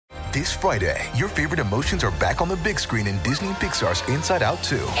This Friday, your favorite emotions are back on the big screen in Disney and Pixar's Inside Out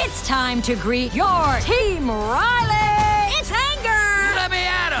 2. It's time to greet your Team Riley. It's anger. Let me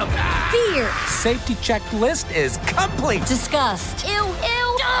at him. Fear. Safety checklist is complete. Disgust. Ew.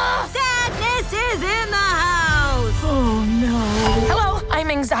 Sadness is in the house. Oh, no. Hello, I'm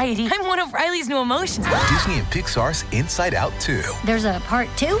anxiety. I'm one of Riley's new emotions. Disney and Pixar's Inside Out 2. There's a part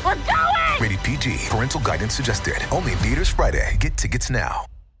 2? We're going! Rated PG. Parental guidance suggested. Only in theaters Friday. Get tickets now.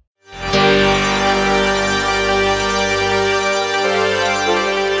こ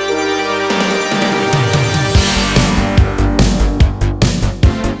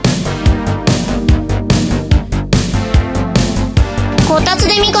たつ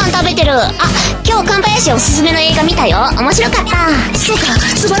でみかん食べてる。あ、今日カンパヤシおすすめの映画見たよ。面白かった。そうか、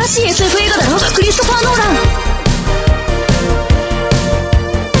素晴らしい SF 映画だろ。クリストファー・ノーラン。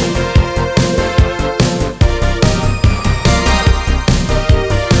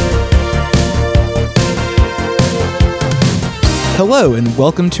Hello and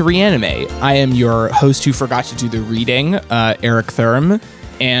welcome to Reanime. I am your host who forgot to do the reading, Eric Thurm.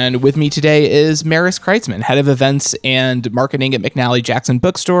 And with me today is Maris Kreizman, head of events and marketing at McNally Jackson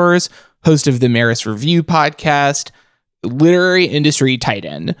Bookstores, host of the Maris Review podcast, literary industry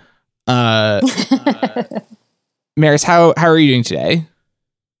titan. Maris, how are you doing today?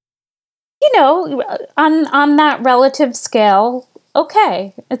 You know, on that relative scale,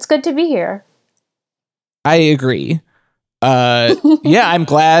 okay. It's good to be here. I agree. Yeah, I'm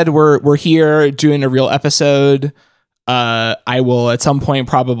glad we're here doing a real episode. I will at some point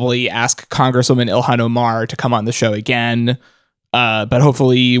probably ask Congresswoman Ilhan Omar to come on the show again. But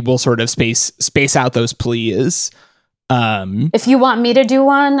hopefully we'll sort of space out those pleas. If you want me to do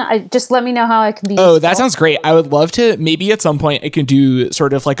one, just let me know how I can be Oh, useful. that sounds great. I would love to. Maybe at some point I can do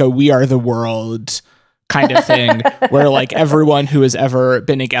sort of like a We Are the World kind of thing where like everyone who has ever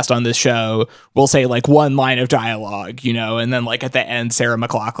been a guest on this show will say like one line of dialogue, you know, and then like at the end, Sarah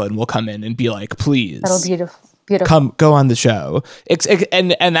McLachlan will come in and be like, please. That'll be beautiful. Come go on the show.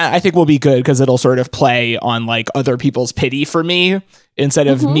 And that I think will be good because it'll sort of play on like other people's pity for me instead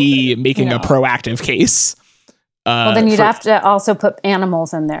of me making a proactive case. Well, then you'd have to also put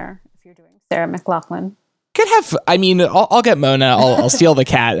animals in there if you're doing Sarah McLachlan. Could have. I mean, I'll get Mona. I'll steal the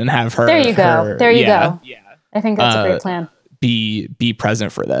cat and have her. There you go. There you go. Yeah. I think that's a great plan. Be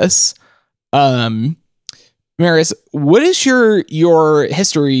present for this. Maris, what is your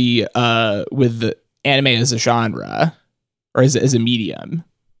history with anime as a genre or as a medium?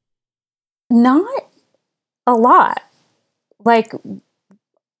 Not a lot. Like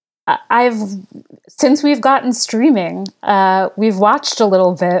since we've gotten streaming, we've watched a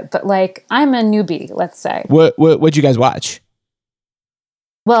little bit, but like I'm a newbie, let's say. What'd you guys watch?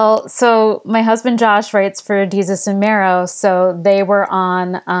 Well, so my husband Josh writes for Jesus and Marrow, so they were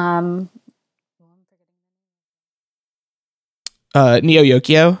on Neo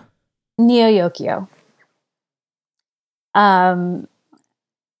Yokio. And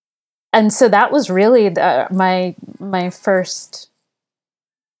so that was really my first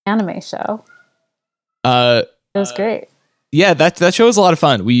anime show. It was great. Yeah, that show was a lot of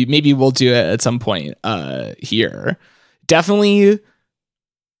fun. Maybe we'll do it at some point here. Definitely,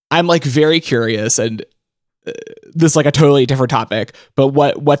 I'm like very curious, and this is like a totally different topic, but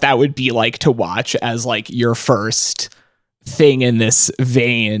what that would be like to watch as like your first thing in this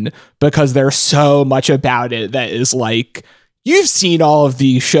vein, because there's so much about it that is like, you've seen all of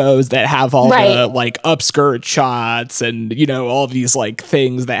these shows that have all the like upskirt shots and, you know, all these like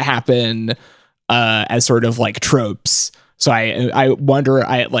things that happen as sort of like tropes. So I wonder,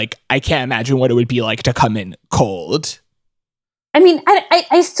 I can't imagine what it would be like to come in cold. I mean,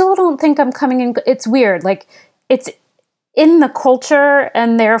 I still don't think I'm coming in. It's weird. Like it's in the culture,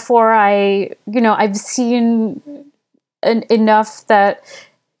 and therefore I've seen enough that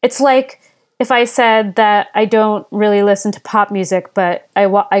it's like, if I said that I don't really listen to pop music, but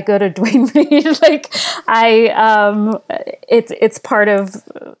I go to Dwayne Reed, like it's part of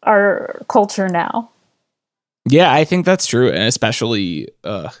our culture now. Yeah, I think that's true, and especially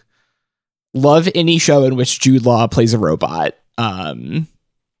love any show in which Jude Law plays a robot. If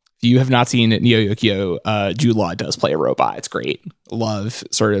you have not seen Neo Yokio, Jude Law does play a robot. It's great. Love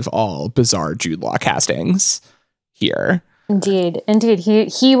sort of all bizarre Jude Law castings here. Indeed.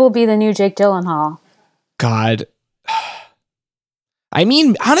 He will be the new Jake Gyllenhaal. God. I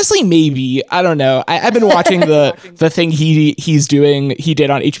mean, honestly, maybe. I don't know. I've been watching the thing he did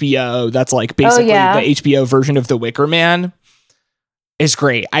on HBO. That's like basically the HBO version of The Wicker Man. It's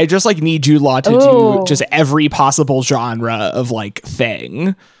great. I just like need Jude Law to do just every possible genre of like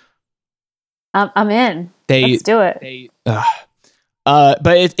thing. I'm in. Let's do it.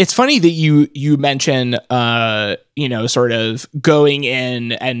 But it's funny that you mention, sort of going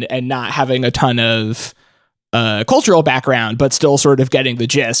in and not having a ton of cultural background, but still sort of getting the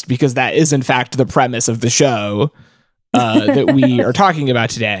gist, because that is in fact the premise of the show that we are talking about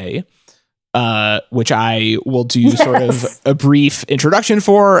today, which I will do sort of a brief introduction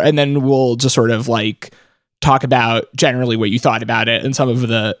for, and then we'll just sort of like talk about generally what you thought about it and some of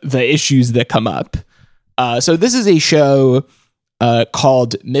the issues that come up. So this is a show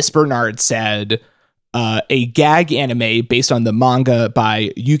called Miss Bernard Said, a gag anime based on the manga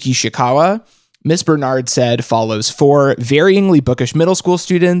by Yuki Shikawa. Miss Bernard Said follows 4 varyingly bookish middle school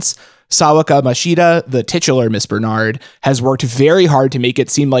students. Sawaka Mashida, the titular Miss Bernard, has worked very hard to make it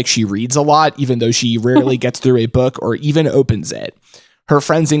seem like she reads a lot, even though she rarely gets through a book or even opens it. Her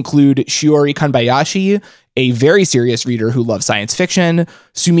friends include Shiori Kanbayashi, a very serious reader who loves science fiction,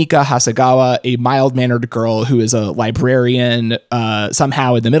 Sumika Hasegawa, a mild-mannered girl who is a librarian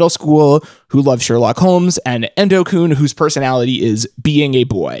somehow in the middle school, who loves Sherlock Holmes, and Endo-kun, whose personality is being a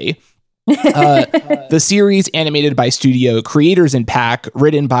boy. The series, animated by studio Creators Impact,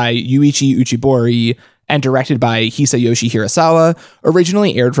 written by Yuichi Uchibori, and directed by Hisayoshi Hirasawa,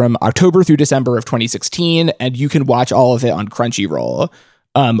 originally aired from October through December of 2016, and you can watch all of it on Crunchyroll.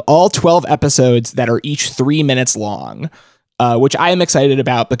 All 12 episodes that are each 3 minutes long, which I am excited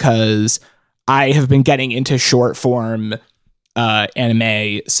about because I have been getting into short form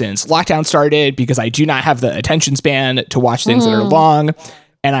anime since lockdown started, because I do not have the attention span to watch things that are long.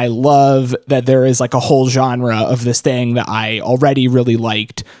 And I love that there is like a whole genre of this thing that I already really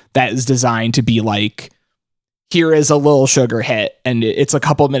liked that is designed to be like, here is a little sugar hit and it's a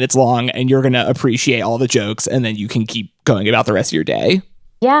couple minutes long and you're going to appreciate all the jokes and then you can keep going about the rest of your day.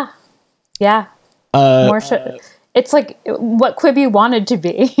 Yeah. Yeah. It's like what Quibi wanted to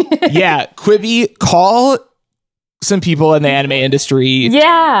be. Yeah. Quibi, call some people in the anime industry.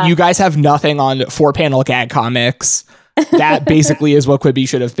 Yeah. You guys have nothing on 4-panel gag comics. That basically is what Quibi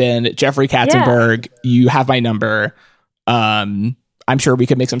should have been. Jeffrey Katzenberg, you have my number. I'm sure we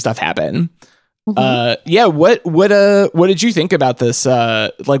could make some stuff happen. What did you think about this?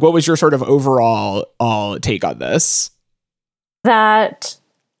 Like, what was your sort of overall take on this? That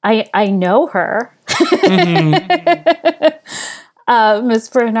I know her, Miss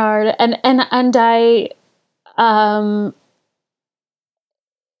Bernard, and I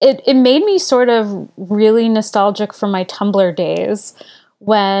it made me sort of really nostalgic for my Tumblr days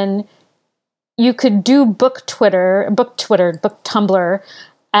when you could do book Tumblr,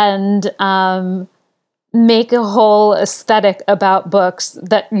 and make a whole aesthetic about books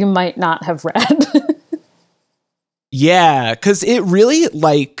that you might not have read. Yeah, because it really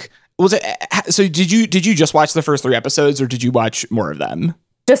was it. So did you just watch the first 3 episodes, or did you watch more of them?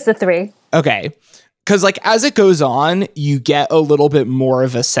 Just the 3. Okay. Because as it goes on, you get a little bit more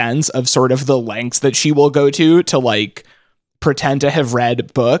of a sense of sort of the lengths that she will go to pretend to have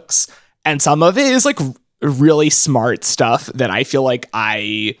read books. And some of it is really smart stuff that I feel like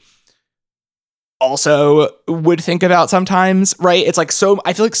I also would think about sometimes, right? It's I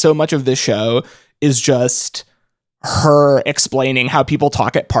feel like so much of this show is just her explaining how people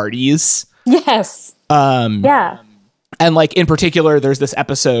talk at parties. Yes. Yeah. And in particular, there's this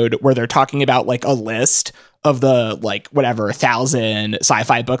episode where they're talking about a list of the 1,000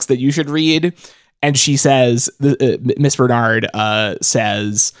 sci-fi books that you should read. And she says, Miss Bernard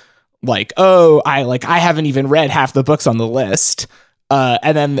says I haven't even read half the books on the list.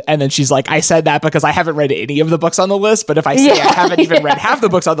 And then she's like, I said that because I haven't read any of the books on the list. But if I say I haven't even read half the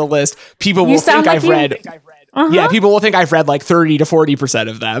books on the list, people will think I've read. Yeah, people will think I've read 30 to 40%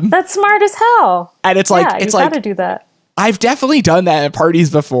 of them. That's smart as hell. And it's you gotta do that. I've definitely done that at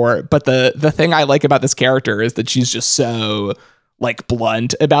parties before, but the thing I like about this character is that she's just so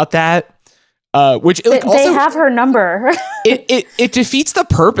blunt about that. Which they also have her number. it defeats the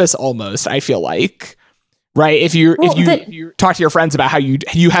purpose almost, I feel like. Right? If you talk to your friends about how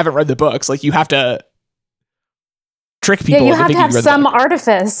you haven't read the books, you have to trick people. Yeah, you have to have some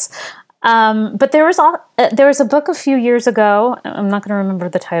artifice. But there was a book a few years ago, I'm not going to remember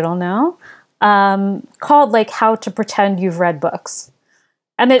the title now, called How to Pretend You've Read Books.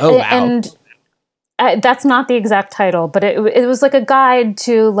 And that's not the exact title, but it was a guide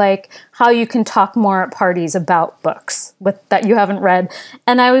to how you can talk more at parties about books that you haven't read.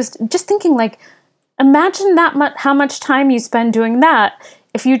 And I was just thinking imagine how much time you spend doing that.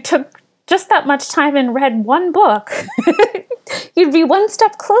 If you took just that much time and read one book, you'd be one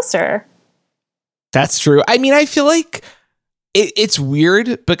step closer. That's true. I mean, I feel like it's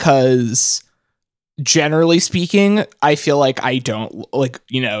weird because generally speaking, I feel like I don't like,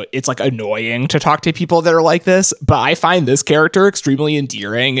 it's like annoying to talk to people that are like this, but I find this character extremely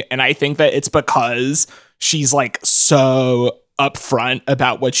endearing. And I think that it's because she's like so upfront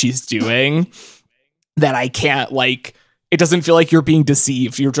about what she's doing that I can't like, it doesn't feel like you're being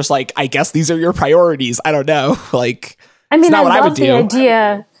deceived. You're just like, I guess these are your priorities. I don't know. Like, I mean, it's not what I would love the do.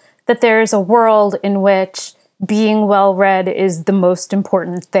 idea that there's a world in which being well read is the most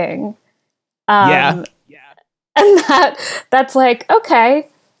important thing. Yeah. And that's like, okay,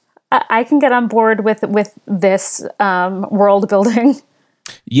 I can get on board with this world building.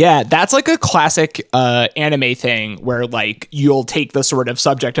 Yeah, that's like a classic anime thing where like you'll take the sort of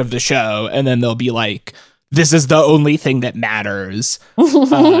subject of the show and then they'll be like, this is the only thing that matters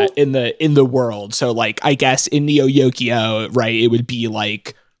in the world. So like, I guess in Neo Yokio, right, it would be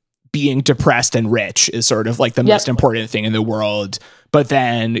like being depressed and rich is sort of like the most important thing in the world. But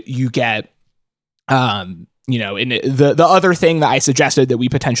then you get, in the other thing that I suggested that we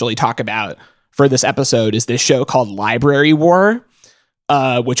potentially talk about for this episode is this show called Library War,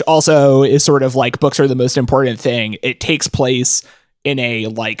 which also is sort of like books are the most important thing. It takes place in a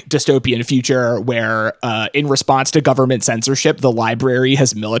like dystopian future where in response to government censorship, the library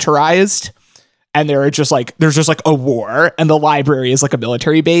has militarized. And there's just like a war and the library is like a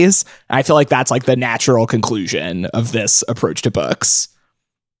military base. And I feel like that's like the natural conclusion of this approach to books.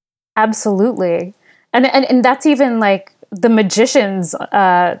 Absolutely. And that's even like the Magicians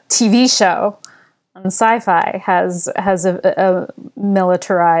TV show on Sci-Fi has a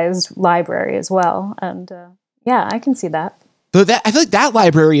militarized library as well. And yeah, I can see that. Though I feel like that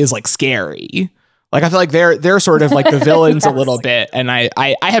library is like scary. Like I feel like they're sort of like the villains a little bit. And I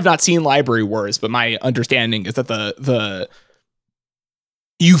have not seen Library Wars, but my understanding is that the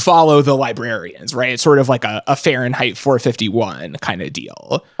you follow the librarians, right? It's sort of like a Fahrenheit 451 kind of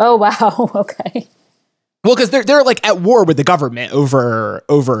deal. Oh wow, okay. Well, because they're like at war with the government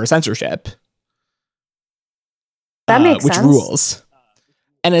over censorship. That makes which sense. rules.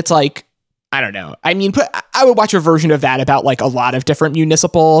 And it's like, I don't know. I mean, I would watch a version of that about like a lot of different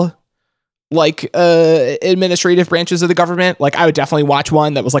municipal like administrative branches of the government. Like I would definitely watch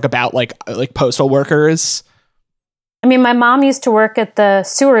one that was like about like postal workers. I mean, my mom used to work at the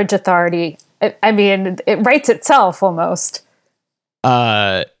sewerage authority. I mean, it writes itself almost.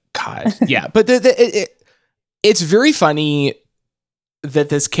 God, yeah. But it's very funny that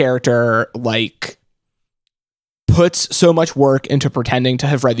this character like puts so much work into pretending to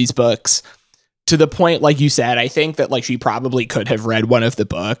have read these books to the point, like you said, I think that like she probably could have read one of the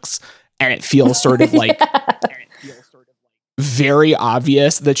books and it feels sort of like very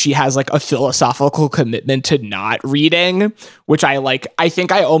obvious that she has like a philosophical commitment to not reading, which I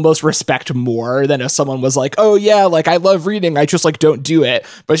think I almost respect more than if someone was like, oh yeah, like I love reading, I just like don't do it.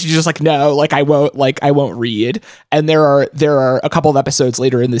 But she's just like, no, like I won't read. And there are a couple of episodes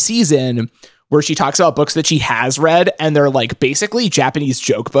later in the season where she talks about books that she has read and they're like basically Japanese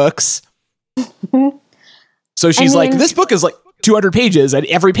joke books. So she's like, this book is like 200 pages and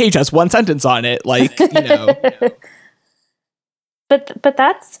every page has one sentence on it. Like, But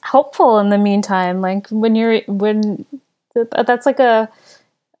that's helpful in the meantime. Like when that's like a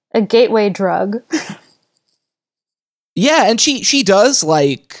gateway drug. Yeah, and she does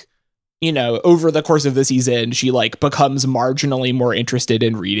like, over the course of the season, she like becomes marginally more interested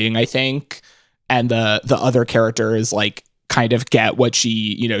in reading, I think. And the other characters like kind of get what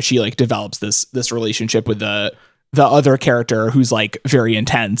she like develops this relationship with the other character who's like very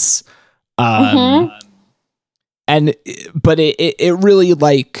intense. But it really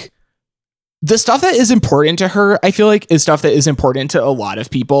like the stuff that is important to her, I feel like is stuff that is important to a lot of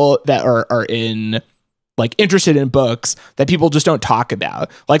people that are in like interested in books that people just don't talk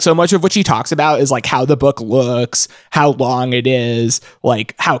about. Like so much of what she talks about is like how the book looks, how long it is,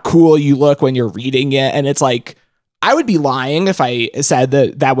 like how cool you look when you're reading it. And it's like, I would be lying if I said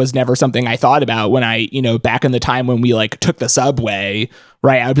that was never something I thought about when I, back in the time when we like took the subway,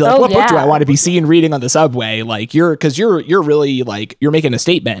 right? I'd be like, what book do I want to be seen reading on the subway? Like you're really like, you're making a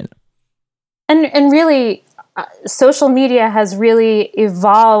statement. And really social media has really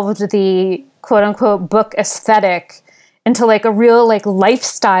evolved the quote unquote book aesthetic into like a real like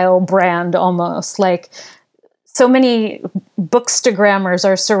lifestyle brand almost. Like so many bookstagrammers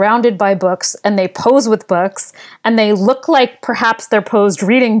are surrounded by books and they pose with books and they look like perhaps they're posed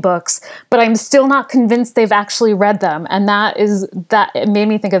reading books, but I'm still not convinced they've actually read them. And it made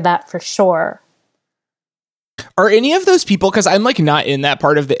me think of that for sure. Are any of those people, because I'm like not in that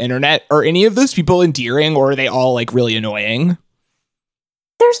part of the internet, are any of those people endearing or are they all like really annoying?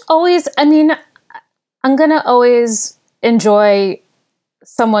 There's always, I mean, I'm going to always enjoy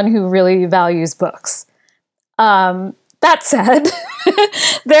someone who really values books. That said,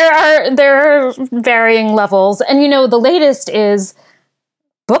 there are varying levels, and the latest is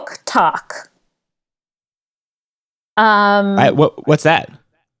book talk. What's that?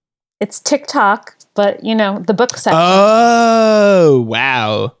 It's TikTok, but the book section. Oh,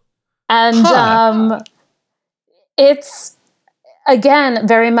 wow. And it's again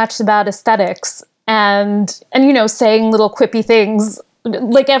very much about aesthetics and saying little quippy things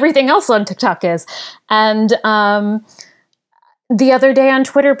like everything else on TikTok is. And the other day on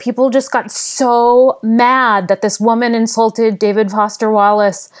Twitter, people just got so mad that this woman insulted David Foster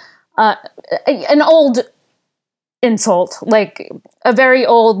Wallace, an old insult, like a very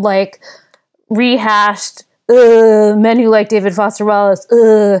old, like rehashed, men who like David Foster Wallace,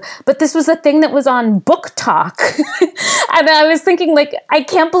 but this was a thing that was on Book Talk. And I was thinking, like, I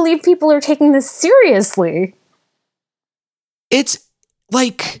can't believe people are taking this seriously. It's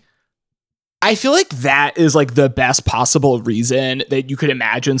like, I feel like that is like the best possible reason that you could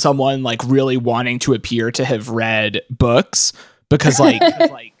imagine someone like really wanting to appear to have read books, because like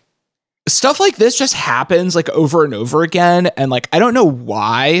stuff like this just happens like over and over again. And like, I don't know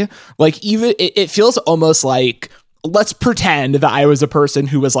why, like even it feels almost like, let's pretend that I was a person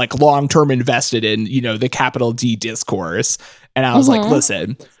who was like long-term invested in, the capital D discourse. And I was like,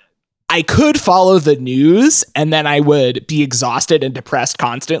 listen, I could follow the news and then I would be exhausted and depressed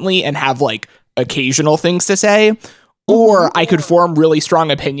constantly and have like occasional things to say, or I could form really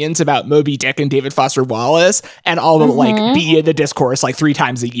strong opinions about Moby Dick and David Foster Wallace and all like be in the discourse like 3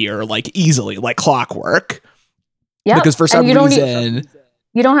 times a year, like easily, like clockwork. Yeah. Because for some reason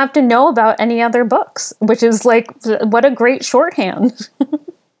you don't have to know about any other books, which is like, what a great shorthand.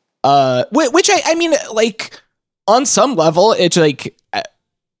 Which I mean, like on some level, it's like,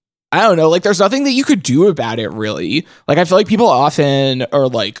 I don't know, like there's nothing that you could do about it really. Like I feel like people often are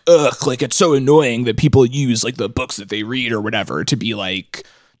like, ugh, like it's so annoying that people use like the books that they read or whatever to be like,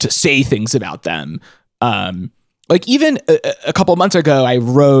 to say things about them. Like even a couple months ago, I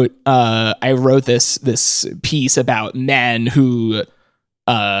wrote this piece about men who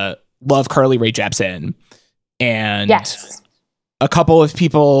love Carly Rae Jepsen, and yes, a couple of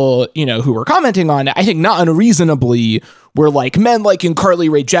people, who were commenting on it, I think not unreasonably, were like, men liking Carly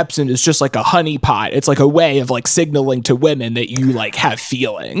Rae Jepsen is just like a honeypot. It's like a way of like signaling to women that you like have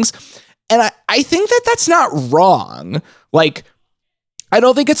feelings. And I think that that's not wrong. Like, I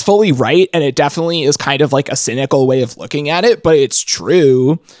don't think it's fully right. And it definitely is kind of like a cynical way of looking at it, but it's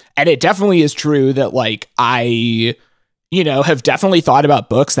true. And it definitely is true that like I have definitely thought about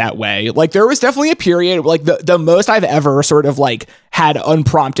books that way. Like there was definitely a period, like the most I've ever sort of like had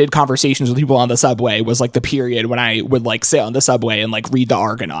unprompted conversations with people on the subway was like the period when I would like sit on the subway and like read the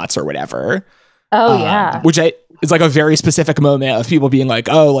Argonauts or whatever. Oh yeah. Which is like a very specific moment of people being like,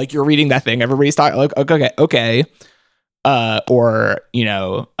 oh, like you're reading that thing. Everybody's talking like, okay. Or,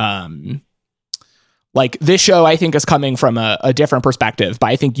 like this show, I think, is coming from a different perspective, but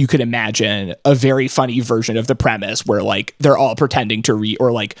I think you could imagine a very funny version of the premise where like they're all pretending to read,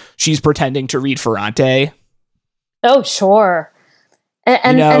 or like she's pretending to read Ferrante. Oh, sure.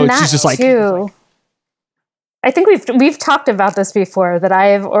 And that she's just like, too. I think we've talked about this before, that I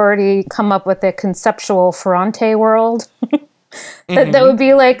have already come up with a conceptual Ferrante world that would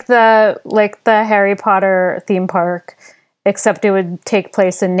be like the Harry Potter theme park, except it would take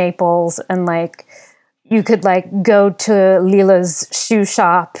place in Naples, and like you could like go to Leela's shoe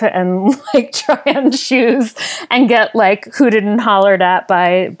shop and like try on shoes and get like hooted and hollered at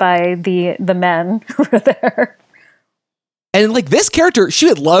by the men who were there. And like this character, she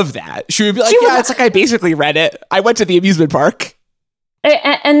would love that. She would be like, it's like I basically read it. I went to the amusement park.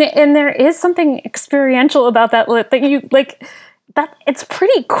 And there is something experiential about that you like, that it's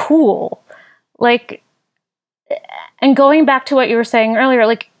pretty cool. Like, and going back to what you were saying earlier,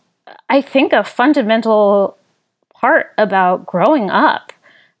 like I think a fundamental part about growing up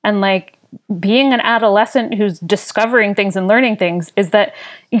and like being an adolescent who's discovering things and learning things is that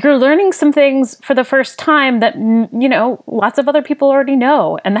you're learning some things for the first time that, lots of other people already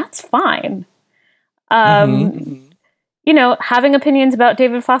know. And that's fine. Having opinions about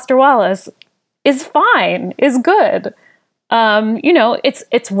David Foster Wallace is fine, is good.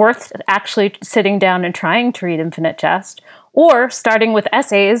 It's worth actually sitting down and trying to read Infinite Jest, or starting with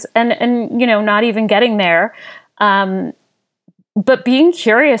essays and not even getting there. But being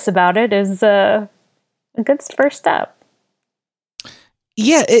curious about it is a good first step.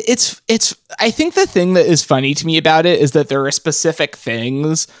 Yeah, it's I think the thing that is funny to me about it is that there are specific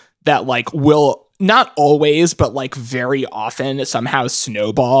things that like will not always, but like very often somehow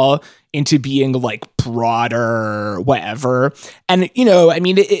snowball into being like broader whatever. And, you know, I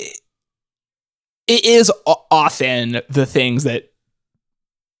mean, it is often the things that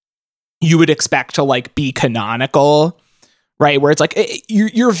you would expect to like be canonical, right? Where it's like,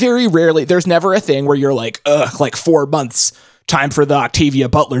 you're very rarely, there's never a thing where you're like, ugh, like 4 months, time for the Octavia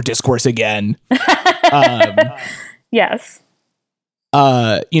Butler discourse again. Yes.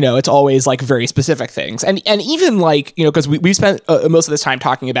 You know, it's always like very specific things. And even like, you know, because we spent most of this time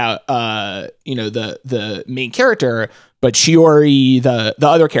talking about, you know, the main character, but Shiori, the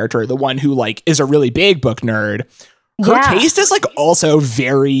other character, the one who like is a really big book nerd, her taste is like also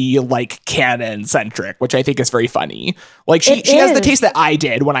very like canon centric, which I think is very funny. Like she has the taste that I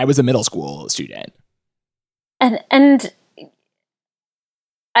did when I was a middle school student. And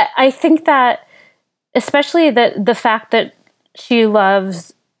I think that especially the fact that she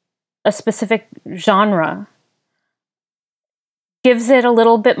loves a specific genre gives it a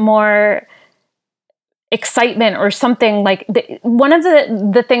little bit more excitement or something. Like one of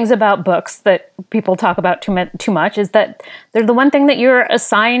the things about books that people talk about too much is that they're the one thing that you're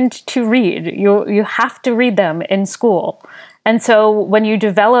assigned to read. You have to read them in school. And so when you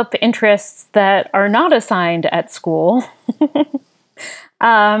develop interests that are not assigned at school,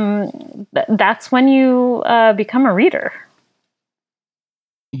 that's when you become a reader.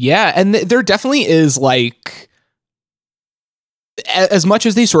 Yeah, and there definitely is like, as much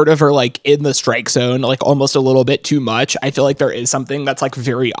as they sort of are like in the strike zone, like almost a little bit too much, I feel like there is something that's like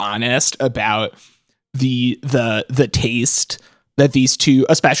very honest about the taste that these two,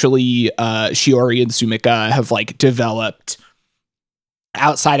 especially Shiori and Sumika, have like developed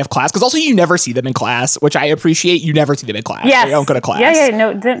outside of class. Because also you never see them in class, which I appreciate. You never see them in class. Yes. They don't go to class. Yeah,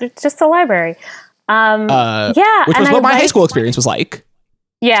 no, it's just the library. Which was what my high school experience was like.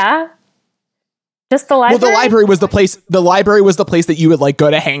 Yeah. Just the library? Well, the library was the place. The library was the place that you would like go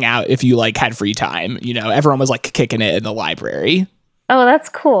to hang out if you like had free time. You know, everyone was like kicking it in the library. Oh, that's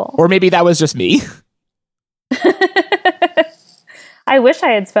cool. Or maybe that was just me. I wish I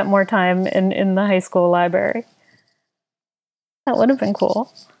had spent more time in the high school library. That would have been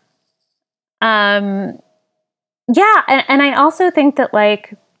cool. Yeah, and I also think that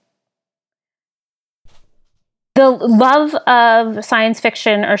like the love of science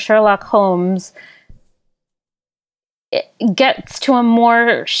fiction or Sherlock Holmes it gets to a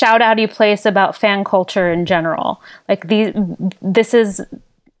more shout-outy place about fan culture in general. Like this is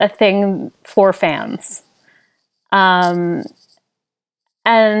a thing for fans. And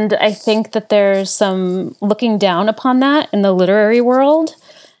I think that there's some looking down upon that in the literary world.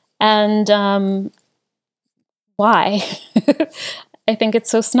 And why? I think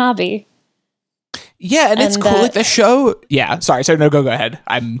it's so snobby. Yeah, and it's cool. Like the show. Yeah, sorry. No, go ahead.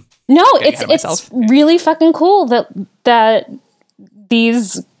 It's really fucking cool that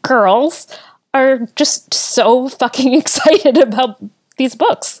these girls are just so fucking excited about these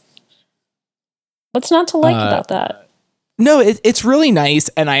books. What's not to like about that? No, it's really nice,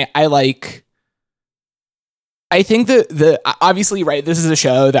 and I like. I think that obviously, right, this is a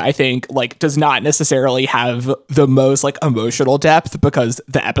show that I think like does not necessarily have the most like emotional depth because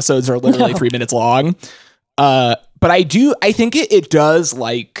the episodes are literally 3 minutes long. But I think it does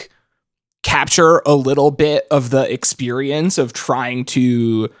like capture a little bit of the experience of trying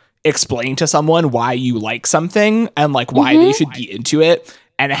to explain to someone why you like something and like why they should be into it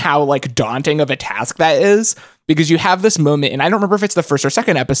and how like daunting of a task that is, because you have this moment, and I don't remember if it's the first or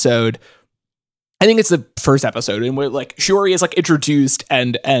second episode. I think it's the first episode in where like Shiori is like introduced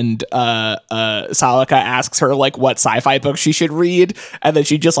and Salaka asks her like what sci-fi book she should read, and then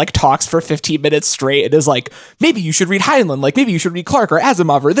she just like talks for 15 minutes straight and is like, maybe you should read Heinlein, like maybe you should read Clark or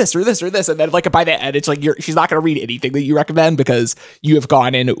Asimov or this or this or this, and then like by the end it's like she's not going to read anything that you recommend because you have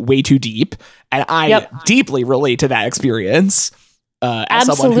gone in way too deep, and I deeply relate to that experience as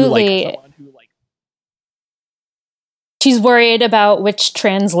Absolutely. someone who she's worried about which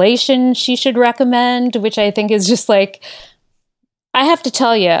translation she should recommend, which I think is just like, I have to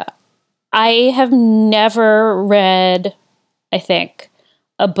tell you, I have never read, I think,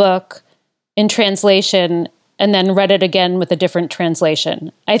 a book in translation and then read it again with a different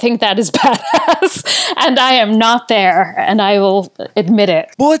translation. I think that is badass, and I am not there, and I will admit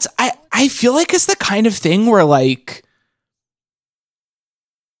it. Well, I feel like it's the kind of thing where like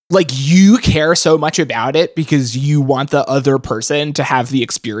you care so much about it because you want the other person to have the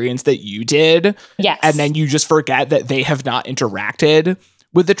experience that you did. Yes. And then you just forget that they have not interacted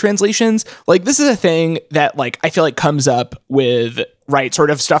with the translations. Like this is a thing that like, I feel like comes up with, right, sort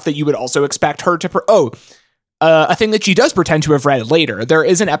of stuff that you would also expect her to, a thing that she does pretend to have read later. There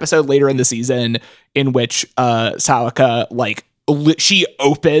is an episode later in the season in which Salaka like she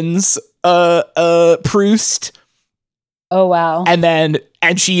opens Proust. Oh wow. And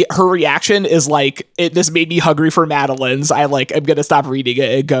her reaction is like, this made me hungry for Madeline's. I'm gonna stop reading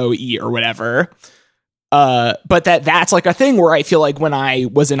it and go eat or whatever. But that's like a thing where I feel like when I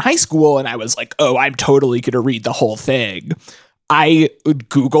was in high school and I was like, oh, I'm totally gonna read the whole thing, I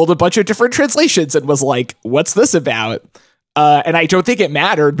Googled a bunch of different translations and was like, what's this about? And I don't think it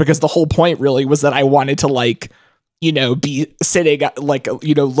mattered because the whole point really was that I wanted to like, you know, be sitting like,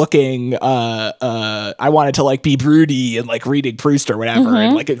 you know, looking, I wanted to like be broody and like reading Proust or whatever. Mm-hmm.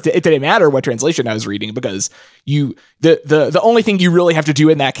 And like, it didn't matter what translation I was reading because the only thing you really have to do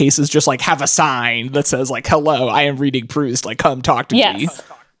in that case is just like have a sign that says like, hello, I am reading Proust. Like, come talk to me. Yes.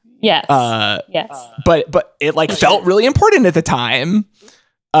 Yes. But it like felt really important at the time.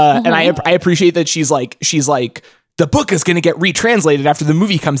 And I appreciate that she's like, the book is going to get retranslated after the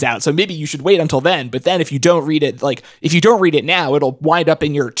movie comes out. So maybe you should wait until then. But then if you don't read it now, it'll wind up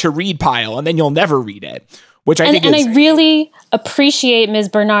in your to read pile and then you'll never read it, which I think is. And I really appreciate Ms.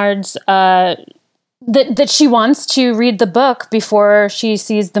 Bernard's, that she wants to read the book before she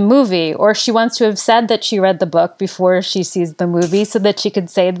sees the movie, or she wants to have said that she read the book before she sees the movie so that she could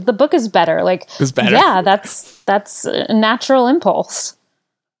say that the book is better. Like, it's better. Yeah, that's a natural impulse.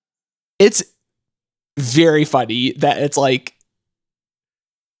 It's very funny that it's like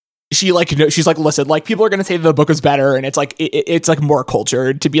she's like, listen, like people are gonna say the book was better, and it's like it's like more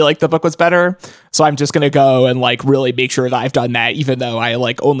cultured to be like the book was better, so I'm just gonna go and like really make sure that I've done that, even though I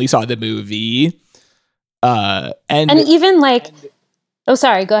like only saw the movie. And even like, oh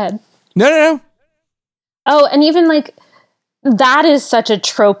sorry, go ahead. No. Oh, and even like that is such a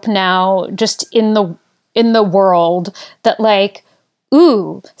trope now, just in the world, that like,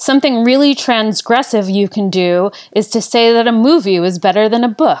 ooh, something really transgressive you can do is to say that a movie was better than a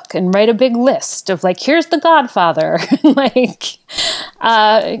book and write a big list of like, here's The Godfather. Like,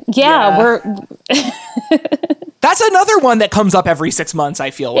 we're... That's another one that comes up every 6 months, I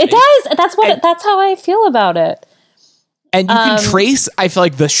feel like. It does. That's how I feel about it. And you can trace, I feel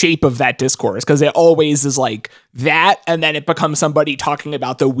like, the shape of that discourse, because it always is like that, and then it becomes somebody talking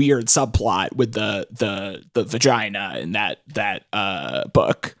about the weird subplot with the vagina in that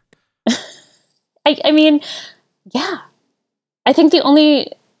book. I mean, yeah. I think I'm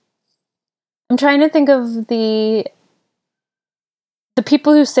trying to think of the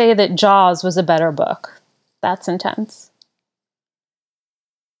people who say that Jaws was a better book. That's intense.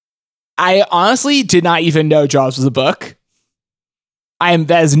 I honestly did not even know Jaws was a book.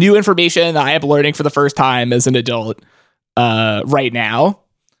 That is new information that I am learning for the first time as an adult right now.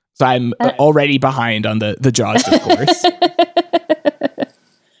 So I'm already behind on the Jaws discourse.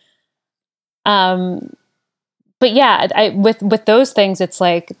 But yeah, with those things, it's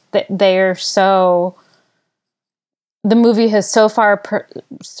like they're so. The movie has so far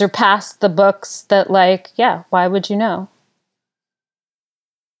surpassed the books that, like, yeah, why would you know?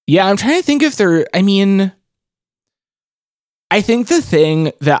 Yeah, I'm trying to think if I think the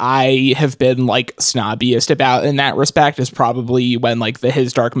thing that I have been like snobbiest about in that respect is probably when like the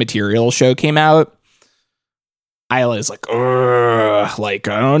His Dark Materials show came out. I was like, like,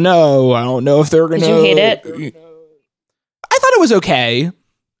 I don't know if they're gonna. Did you hate it? I thought it was okay.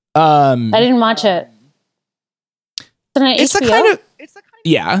 I didn't watch it. It's the kind of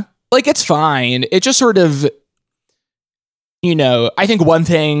yeah, like it's fine. It just sort of, you know, I think one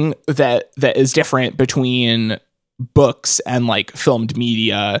thing that is different between books and like filmed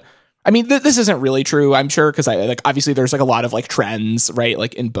media. I mean, this isn't really true, I'm sure, because I like obviously there's like a lot of like trends, right,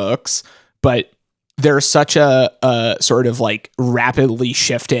 like in books, but there's such a sort of like rapidly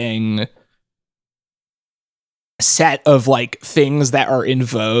shifting set of like things that are in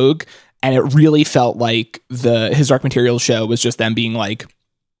vogue, and it really felt like the His Dark Materials show was just them being like,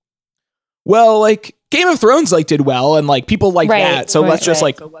 well, like Game of Thrones like did well, and like people like that, so let's just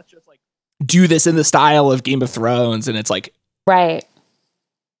like do this in the style of Game of Thrones. And it's like, right,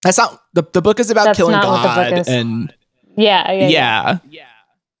 that's not the book is about killing God. And yeah.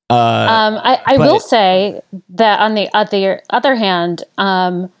 I will say that on the other hand,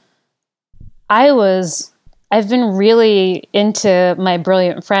 I've been really into My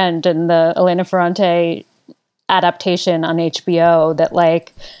Brilliant Friend and the Elena Ferrante adaptation on HBO. That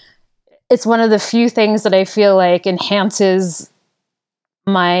like, it's one of the few things that I feel like enhances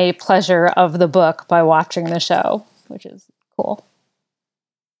my pleasure of the book by watching the show, which is cool.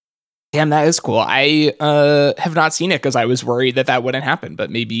 Damn, that is cool. I have not seen it because I was worried that wouldn't happen, but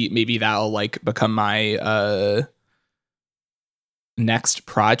maybe that'll like become my next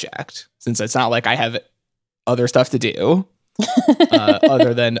project, since it's not like I have other stuff to do.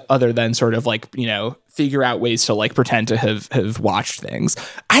 other than sort of like, you know, figure out ways to like pretend to have watched things.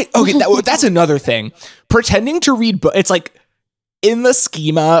 That's another thing. Pretending to read it's like in the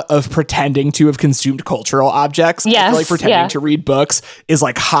schema of pretending to have consumed cultural objects. Yes, I feel like pretending to read books is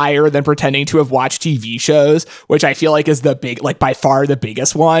like higher than pretending to have watched TV shows, which I feel like is the big, like by far the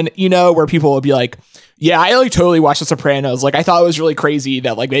biggest one, you know, where people will be like, yeah, I like totally watched The Sopranos. Like I thought it was really crazy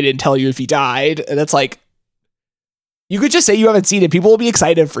that like they didn't tell you if he died. And it's like, you could just say you haven't seen it. People will be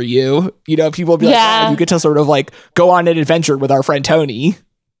excited for you. You know, people will be like, oh, you get to sort of like go on an adventure with our friend Tony.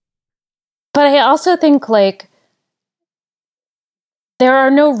 But I also think like there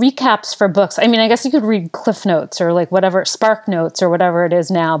are no recaps for books. I mean, I guess you could read Cliff Notes or like whatever, Spark Notes or whatever it is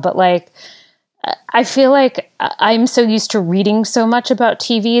now. But like, I feel like I'm so used to reading so much about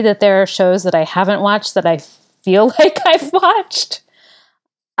TV that there are shows that I haven't watched that I feel like I've watched.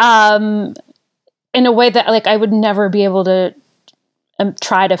 In a way that like I would never be able to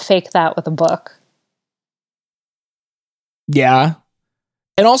try to fake that with a book. Yeah.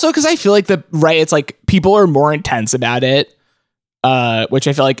 And also because I feel like it's like people are more intense about it, which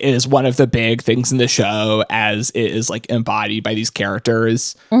I feel like is one of the big things in the show as it is like embodied by these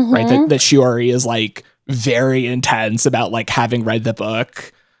characters, right? That Shiori is like very intense about like having read the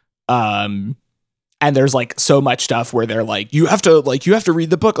book. And there's like so much stuff where they're like, you have to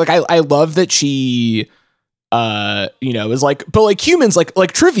read the book. Like, I love that she, you know, is like, but like humans,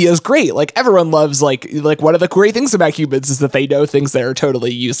 like trivia is great. Like everyone loves like one of the great things about humans is that they know things that are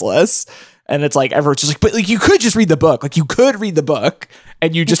totally useless. And it's like, everyone's just like, but like, you could just read the book. Like you could read the book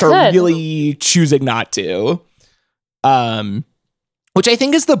and you just are really choosing not to. Which I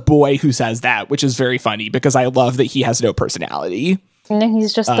think is the boy who says that, which is very funny because I love that he has no personality. No,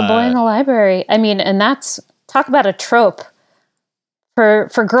 he's just the boy in the library. I mean, and that's, talk about a trope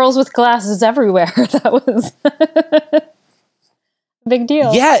for girls with glasses everywhere. That was a big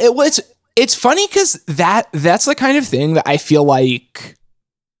deal. Yeah, it's funny because that's the kind of thing that I feel like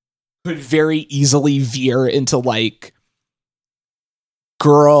could very easily veer into like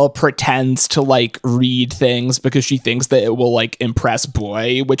girl pretends to like read things because she thinks that it will like impress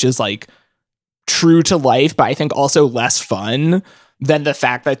boy, which is like true to life, but I think also less fun than the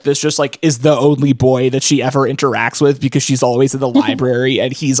fact that this just like is the only boy that she ever interacts with because she's always in the library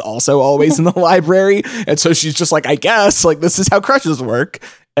and he's also always in the library. And so she's just like, I guess like this is how crushes work,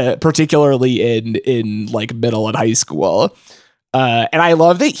 particularly in like middle and high school. And I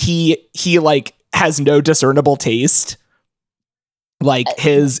love that he like has no discernible taste. Like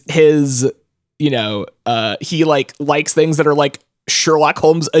his, you know, he like likes things that are like Sherlock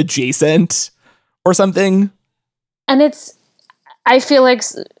Holmes adjacent or something. And I feel like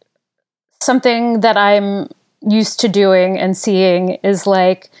something that I'm used to doing and seeing is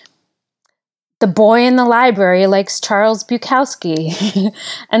like the boy in the library likes Charles Bukowski.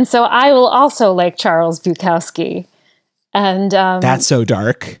 And so I will also like Charles Bukowski. And that's so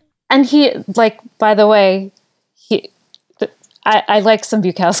dark. And he, like, by the way, I like some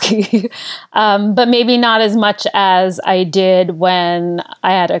Bukowski, but maybe not as much as I did when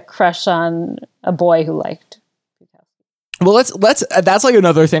I had a crush on a boy who liked Bukowski. Well, let's that's like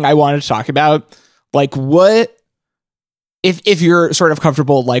another thing I wanted to talk about. Like, what if you're sort of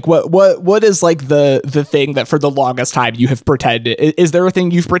comfortable? Like, what is like the thing that for the longest time you have pretended? Is there a thing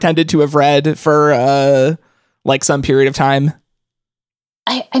you've pretended to have read for like some period of time?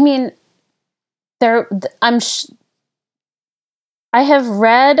 I mean, I have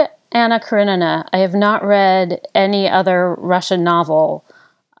read Anna Karenina. I have not read any other Russian novel.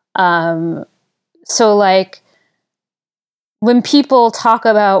 So like when people talk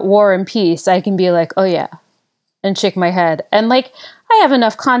about War and Peace, I can be like, oh yeah, and shake my head. And like, I have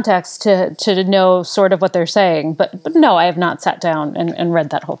enough context to know sort of what they're saying, but no, I have not sat down and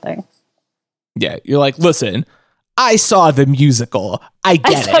read that whole thing. Yeah. You're like, listen, I saw the musical. I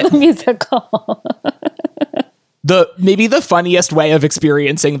saw the musical. Maybe the funniest way of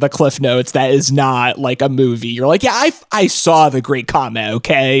experiencing the Cliff Notes that is not like a movie. You're like, yeah, I saw the great comment,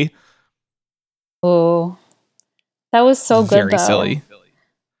 okay? Oh, that was so good, very though. Silly.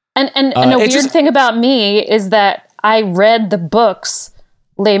 And a weird thing about me is that I read the books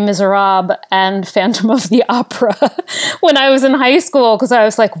Les Miserables and Phantom of the Opera when I was in high school because I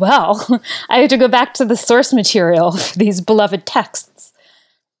was like, well, I have to go back to the source material for these beloved texts.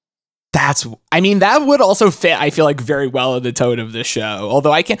 That would also fit, I feel like, very well in the tone of the show.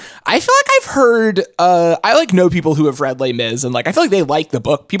 Although I feel like I've heard, I like know people who have read Les Mis and like, I feel like they like the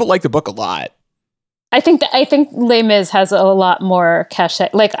book. People like the book a lot. I think Les Mis has a lot more cachet.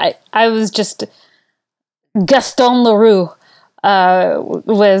 Like I was just, Gaston Leroux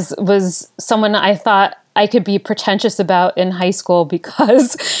was someone I thought I could be pretentious about in high school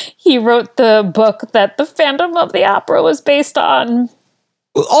because he wrote the book that the Phantom of the Opera was based on.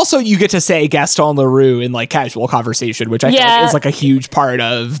 Also, you get to say Gaston Leroux in like casual conversation, which I feel like is like a huge part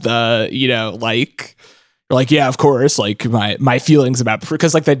of the, you know, like, you're like, yeah, of course, like my feelings about,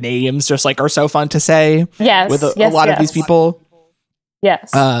 because like the names just like are so fun to say. Yes, with a lot of these people.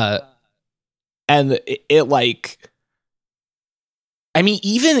 Yes. And it like, I mean,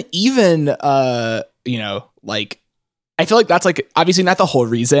 even you know, like, I feel like that's like obviously not the whole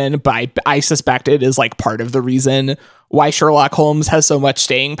reason, but I suspect it is like part of the reason why Sherlock Holmes has so much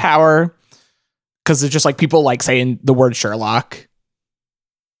staying power, because it's just like people like saying the word Sherlock.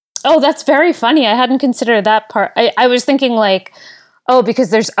 Oh, that's very funny. I hadn't considered that part. I was thinking like, oh, because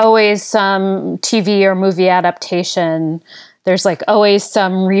there's always some TV or movie adaptation. There's like always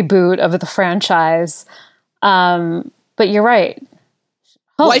some reboot of the franchise. But you're right.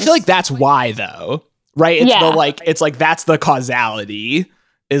 Holmes. Well, I feel like that's why though. Right? It's like that's the causality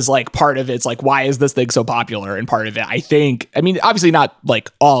is like part of it's like, why is this thing so popular? And part of it, I think, I mean, obviously not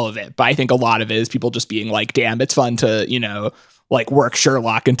like all of it, but I think a lot of it is people just being like, damn, it's fun to, you know, like work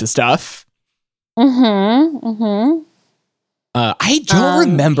Sherlock into stuff. I don't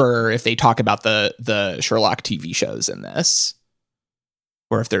remember if they talk about the Sherlock TV shows in this,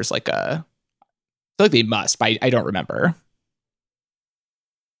 or if there's like I feel like they must, but I don't remember.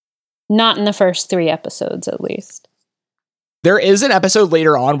 Not in the first 3 episodes, at least. There is an episode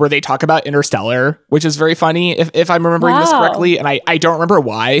later on where they talk about Interstellar, which is very funny, if I'm remembering this correctly, and I don't remember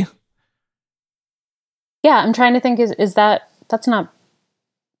why. Yeah, I'm trying to think, is that's not...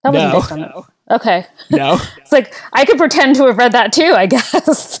 That wasn't based on it. Okay. No. It's like, I could pretend to have read that too, I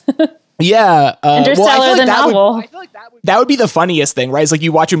guess. Yeah. Interstellar, the novel. I feel like that would be the funniest thing, right? It's like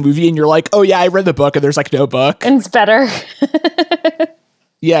you watch a movie and you're like, oh yeah, I read the book, and there's like no book. And it's better.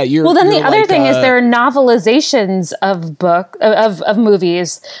 Yeah, you're. Well, then you're the other like, thing is there are novelizations of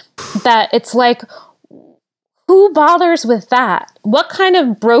movies that it's like, who bothers with that? What kind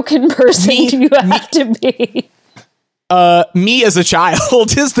of broken person do you have to be? Me as a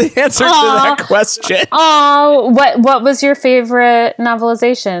child is the answer to that question. Oh, what was your favorite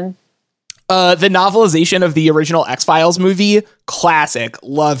novelization? The novelization of the original X-Files movie, classic,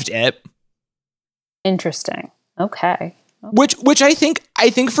 loved it. Interesting. Okay. Which I think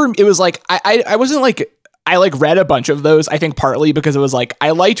for it was like I wasn't like I like read a bunch of those. I think partly because it was like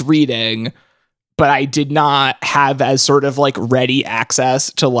I liked reading, but I did not have as sort of like ready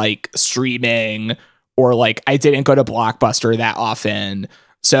access to like streaming, or like I didn't go to Blockbuster that often.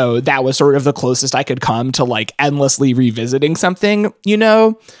 So that was sort of the closest I could come to like endlessly revisiting something, you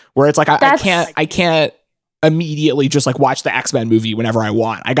know, where it's like I can't immediately just like watch the X-Men movie whenever I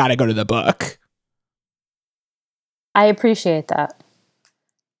want. I got to go to the book. I appreciate that.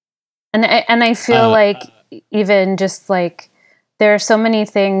 And I feel like even just like there are so many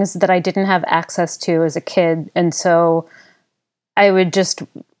things that I didn't have access to as a kid. And so I would just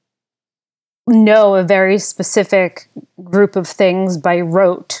know a very specific group of things by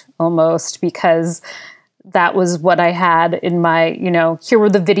rote almost, because that was what I had in my, you know, here were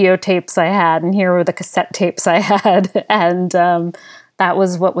the videotapes I had and here were the cassette tapes I had. And that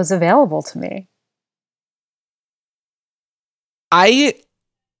was what was available to me.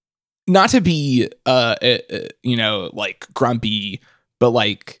 Not to be, you know, like grumpy, but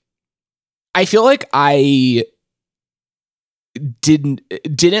like, I feel like I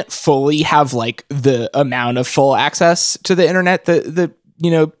didn't fully have like the amount of full access to the internet that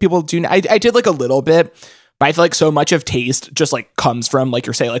you know, people do. I did like a little bit, but I feel like so much of taste just like comes from, like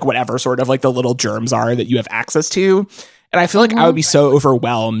you're saying, like whatever sort of like the little germs are that you have access to. And I feel like I would be so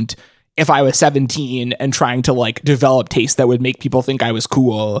overwhelmed if I was 17 and trying to like develop taste that would make people think I was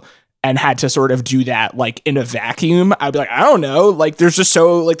cool and had to sort of do that like in a vacuum. I'd be like, I don't know. Like there's just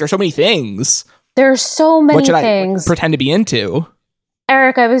there's so many things. There's so many things. I pretend to be into.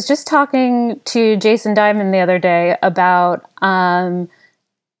 Eric, I was just talking to Jason Diamond the other day about MP3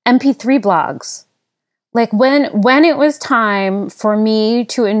 blogs. Like when it was time for me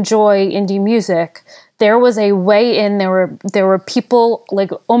to enjoy indie music, there was a way in. There were people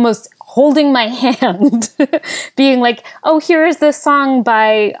like almost holding my hand, being like, "Oh, here's this song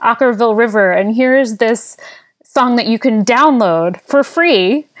by Ockerville River, and here's this song that you can download for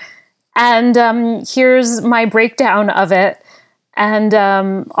free, and here's my breakdown of it, and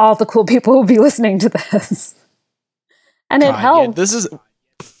all the cool people will be listening to this." And it helped. Yeah, this is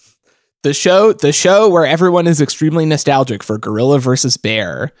the show where everyone is extremely nostalgic for Gorilla versus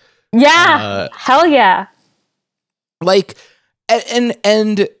Bear. Yeah, hell yeah. Like,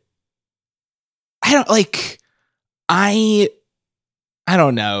 and I don't like, I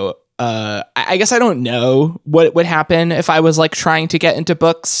don't know. I guess I don't know what would happen if I was like trying to get into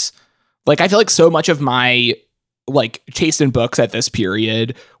books. Like, I feel like so much of my like taste in books at this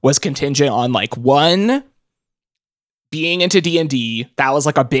period was contingent on like one, being into D&D. That was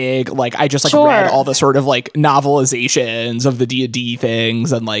like a big, like, I just like read all the sort of like novelizations of the D&D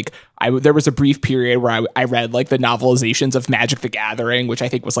things. And like, there was a brief period where I read like the novelizations of Magic the Gathering, which I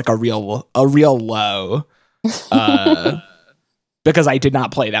think was like a real low, because I did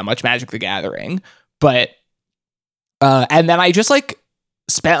not play that much Magic the Gathering. But, and then I just like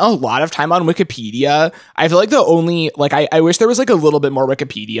spent a lot of time on Wikipedia. I feel like the only, like, I wish there was like a little bit more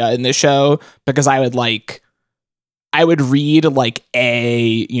Wikipedia in this show, because I would read like I would read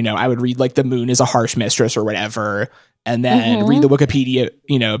like The Moon is a Harsh Mistress or whatever, and then read the Wikipedia,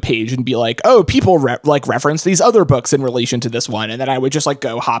 page and be like, oh, people reference these other books in relation to this one. And then I would just like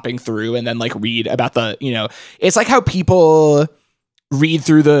go hopping through and then like read about the, it's like how people read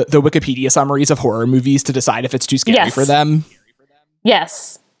through the Wikipedia summaries of horror movies to decide if it's too scary for them.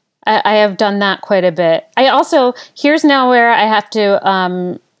 Yes. I have done that quite a bit. I also, here's now where I have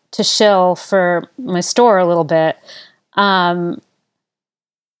to shill for my store a little bit. In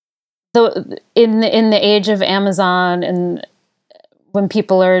the age of Amazon, and when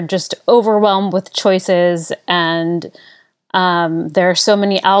people are just overwhelmed with choices, and there are so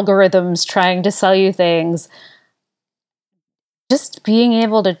many algorithms trying to sell you things, just being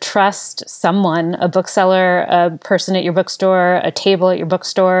able to trust someone, a bookseller, a person at your bookstore, a table at your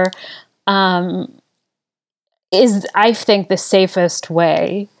bookstore, is, I think, the safest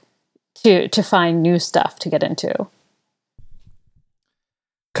way to find new stuff to get into.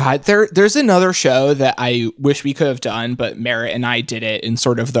 God, there's another show that I wish we could have done, but Merritt and I did it in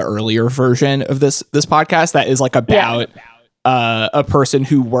sort of the earlier version of this podcast that is like about a person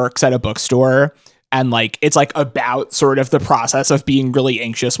who works at a bookstore, and like it's like about sort of the process of being really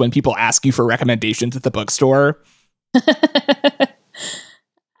anxious when people ask you for recommendations at the bookstore,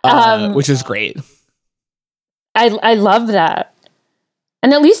 which is great. I love that.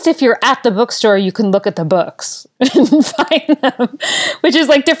 And at least if you're at the bookstore, you can look at the books and find them, which is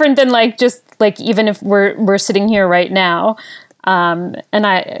like different than like just like, even if we're sitting here right now, and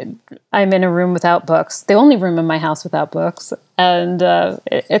I'm in a room without books, the only room in my house without books, and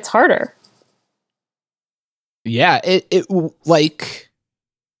it's harder. Yeah, it like,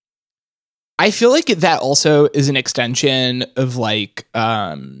 I feel like that also is an extension of like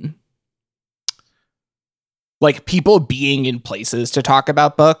people being in places to talk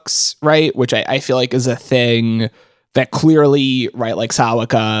about books, right? Which I feel like is a thing that clearly, right, like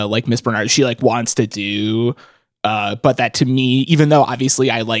Sawaka, like Miss Bernard, she like wants to do. But that to me, even though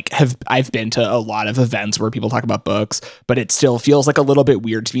obviously I've been to a lot of events where people talk about books, but it still feels like a little bit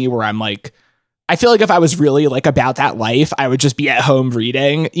weird to me, where I'm like, I feel like if I was really like about that life, I would just be at home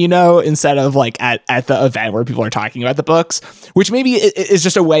reading, instead of like at the event where people are talking about the books, which maybe is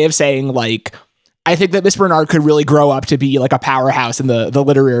just a way of saying like, I think that Miss Bernard could really grow up to be like a powerhouse in the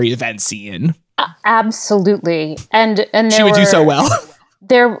literary event scene. Absolutely. And she would do so well.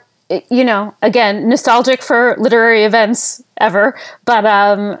 There, again, nostalgic for literary events ever,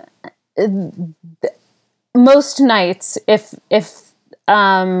 but most nights, if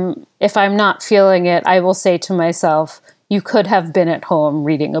I'm not feeling it, I will say to myself, you could have been at home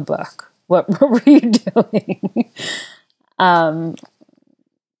reading a book. What were you doing?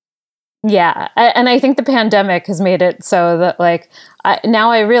 Yeah. And I think the pandemic has made it so that like, now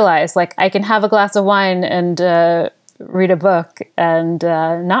I realize like I can have a glass of wine and read a book and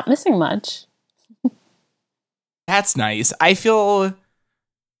not missing much. That's nice. I feel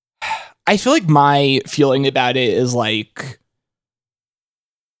like my feeling about it is like,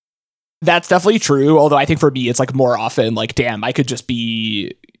 that's definitely true. Although I think for me, it's like more often like, damn, I could just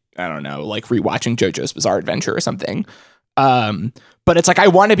be, I don't know, like rewatching JoJo's Bizarre Adventure or something. But it's like, I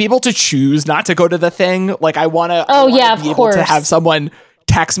want to be able to choose not to go to the thing. Like I want to, of be course, able to have someone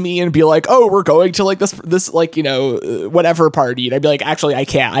text me and be like, oh, we're going to like this, like, whatever party. And I'd be like, actually, I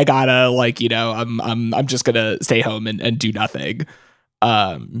can't, I gotta like, I'm just gonna stay home and do nothing.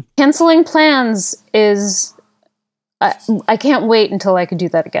 Canceling plans is, I can't wait until I could do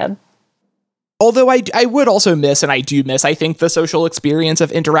that again. Although I would also miss, and I do miss, I think, the social experience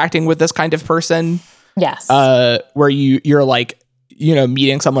of interacting with this kind of person. Yes. Where you're like,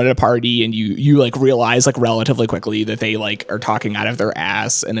 meeting someone at a party and you like realize like relatively quickly that they like are talking out of their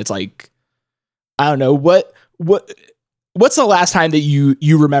ass. And it's like, I don't know, what's the last time that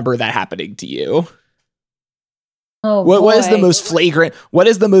you remember that happening to you? Oh, what is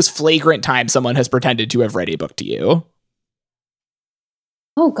the most flagrant time someone has pretended to have read a book to you?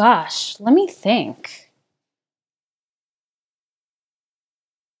 Oh gosh, let me think.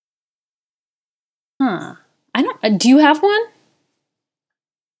 Huh. I don't. Do you have one?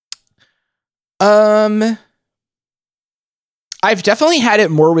 I've definitely had it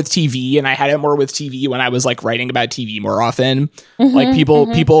more with TV, and I had it more with TV when I was like writing about TV more often. Like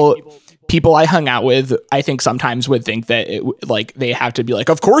people I hung out with, I think sometimes would think that like they have to be like,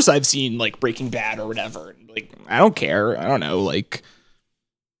 of course I've seen like Breaking Bad or whatever. Like, I don't care. I don't know. Like,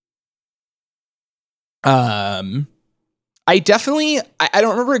 I definitely, I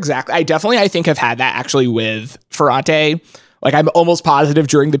don't remember exactly. I think I've had that actually with Ferrante. Like, I'm almost positive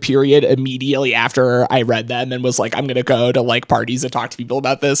during the period immediately after I read them and was like, I'm going to go to like parties and talk to people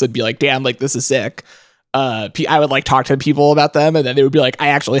about this and be like, damn, like this is sick. I would like talk to people about them, and then they would be like, I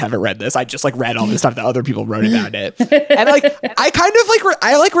actually haven't read this. I just like read all this stuff that other people wrote about it. And like, I kind of like,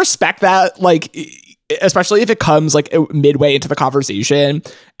 I like respect that, like, especially if it comes like midway into the conversation,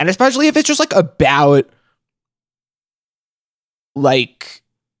 and especially if it's just like about like,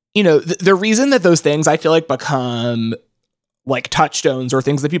 you know, the reason that those things I feel like become like touchstones or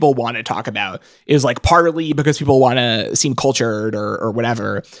things that people want to talk about is like partly because people want to seem cultured or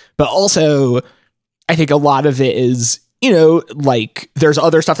whatever, but also I think a lot of it is, you know, like there's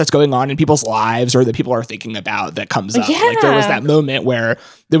other stuff that's going on in people's lives or that people are thinking about that comes up. Like there was that moment where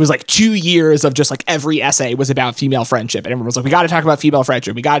there was like 2 years of just like every essay was about female friendship, and everyone was like, we got to talk about female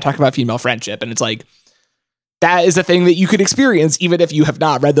friendship. We got to talk about female friendship. And it's like, that is a thing that you could experience even if you have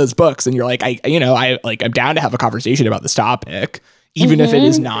not read those books. And you're like, I'm down to have a conversation about this topic, even if it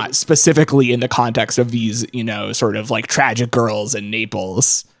is not specifically in the context of these, you know, sort of like tragic girls in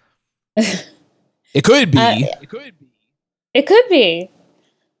Naples. It could be. It could be.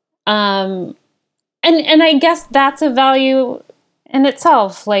 And I guess that's a value in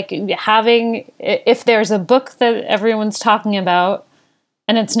itself. Like having, if there's a book that everyone's talking about,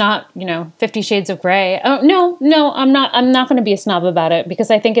 and it's not, you know, 50 Shades of Grey. Oh, no, I'm not going to be a snob about it, because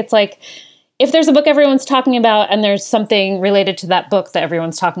I think it's like, if there's a book everyone's talking about and there's something related to that book that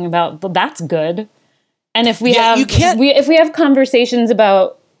everyone's talking about, well, that's good. And if we if we have conversations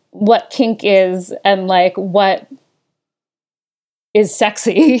about what kink is and like what is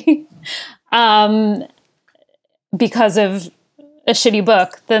sexy, because of a shitty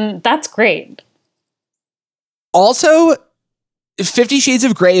book, then that's great. Also, 50 Shades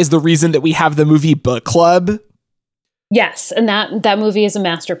of Grey is the reason that we have the movie Book Club. Yes, and that movie is a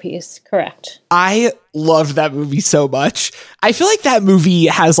masterpiece, correct. I loved that movie so much. I feel like that movie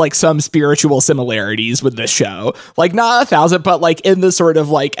has like some spiritual similarities with this show. Like not 1,000, but like in the sort of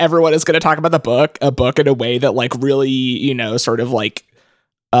like everyone is going to talk about a book in a way that like really, you know, sort of like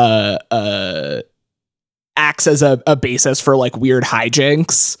acts as a basis for like weird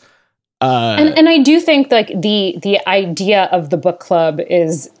hijinks. And I do think like the idea of the book club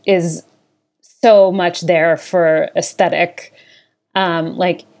is so much there for aesthetic.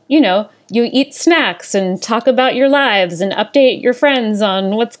 Like, you know, you eat snacks and talk about your lives and update your friends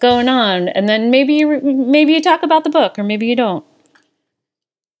on what's going on, and then maybe you talk about the book, or maybe you don't.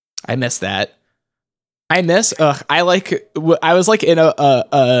 I miss that. I was like in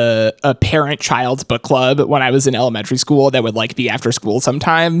a parent-child book club when I was in elementary school that would like be after school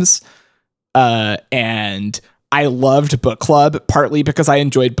sometimes. And I loved book club, partly because I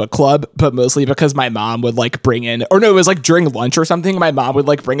enjoyed book club, but mostly because my mom would like bring in, or no, it was like during lunch or something. My mom would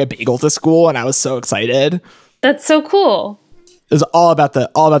like bring a bagel to school, and I was so excited. That's so cool. It was all about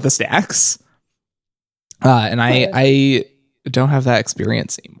the snacks. And I don't have that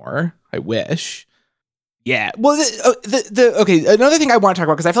experience anymore. I wish. Yeah. Well, okay. Another thing I want to talk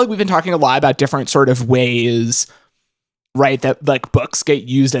about, because I feel like we've been talking a lot about different sort of ways, right, that like books get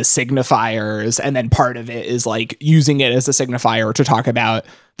used as signifiers, and then part of it is like using it as a signifier to talk about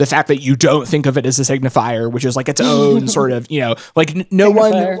the fact that you don't think of it as a signifier, which is like its own sort of, you know, like no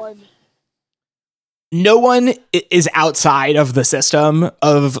one is outside of the system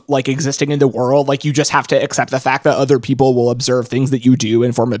of like existing in the world. Like you just have to accept the fact that other people will observe things that you do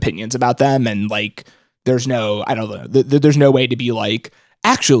and form opinions about them, and like there's no, I don't know, there's no way to be like,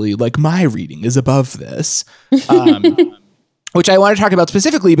 actually, like my reading is above this. Which I want to talk about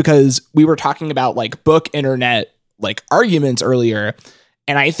specifically because we were talking about like book internet like arguments earlier,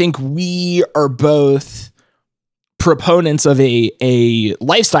 and I think we are both proponents of a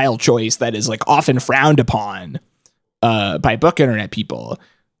lifestyle choice that is like often frowned upon by book internet people,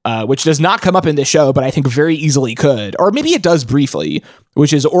 which does not come up in this show, but I think very easily could, or maybe it does briefly,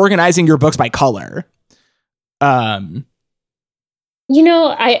 which is organizing your books by color. You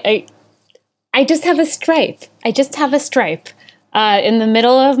know, I just have a stripe. In the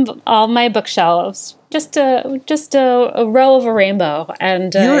middle of all my bookshelves, just a row of a rainbow,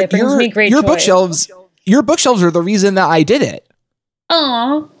 and it brings me great joy. Your bookshelves are the reason that I did it.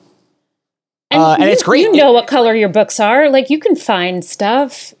 Aw. And it's great. You know what color your books are. Like, you can find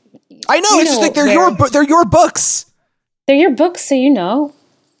stuff. I know. It's just like they're your books. They're your books, so you know.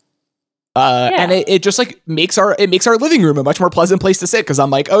 And it just like makes our living room a much more pleasant place to sit, because I'm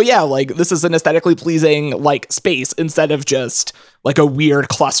like, oh yeah, like this is an aesthetically pleasing like space instead of just like a weird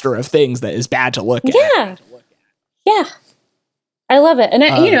cluster of things that is bad to look at. Yeah. I love it. And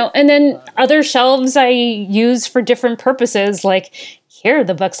and then other shelves I use for different purposes. Like, here are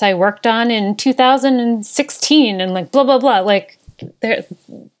the books I worked on in 2016 and like blah, blah, blah. Like,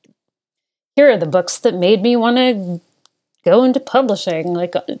 here are the books that made me want to go into publishing.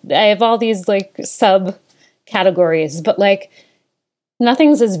 Like, I have all these like subcategories, but like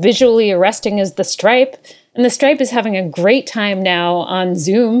nothing's as visually arresting as the Stripe. And the Stripe is having a great time now on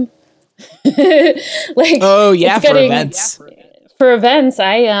Zoom. Like, oh yeah, for events. For events,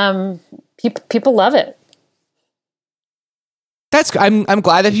 people love it. I'm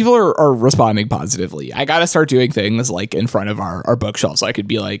glad that people are responding positively. I gotta start doing things like in front of our bookshelf, so I could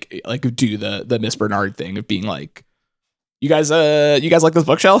be like do the Miss Bernard thing of being like, you guys like this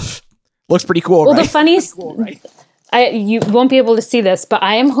bookshelf? Looks pretty cool, well, right? The funniest, you won't be able to see this, but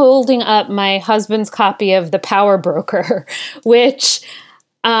I am holding up my husband's copy of The Power Broker, which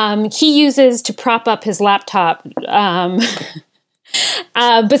he uses to prop up his laptop.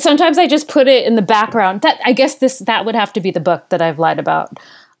 But sometimes I just put it in the background. That would have to be the book that I've lied about.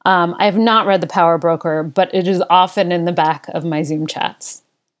 I have not read The Power Broker, but it is often in the back of my Zoom chats.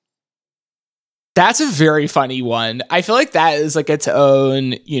 That's a very funny one. I feel like that is like its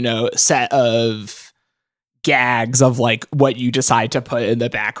own, set of gags of like what you decide to put in the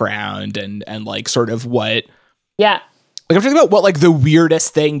background and like sort of what. Yeah. Like I'm talking about what like the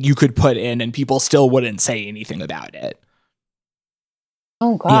weirdest thing you could put in and people still wouldn't say anything about it.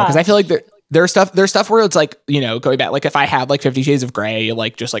 Oh God. Because I feel like there's stuff where it's like, going back, like if I had like 50 Shades of Grey,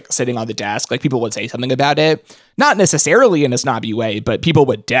 like just like sitting on the desk, like people would say something about it, not necessarily in a snobby way, but people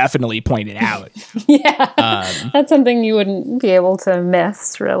would definitely point it out. Yeah. That's something you wouldn't be able to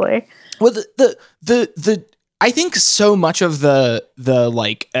miss, really. Well, the I think so much of the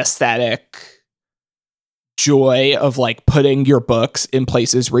like aesthetic joy of like putting your books in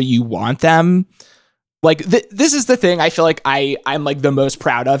places where you want them. Like this is the thing I feel like I'm like the most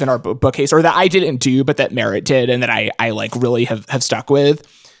proud of in our bookcase, or that I didn't do, but that Merritt did, and that I like really have stuck with.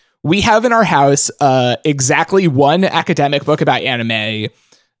 We have in our house exactly one academic book about anime.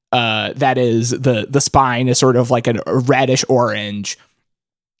 That is the spine is sort of like a reddish orange,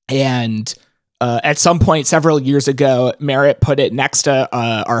 and at some point several years ago, Merritt put it next to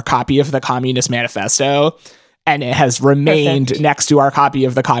our copy of the Communist Manifesto. And it has remained next to our copy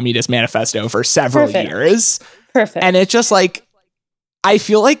of the Communist Manifesto for several years. Perfect. And it's just like, I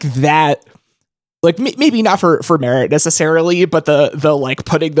feel like that, like maybe not for Merritt necessarily, but the like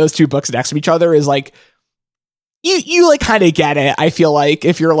putting those two books next to each other is like, you like kind of get it. I feel like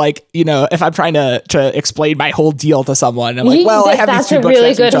if you're like, if I'm trying to explain my whole deal to someone, I'm like, well, I have these two books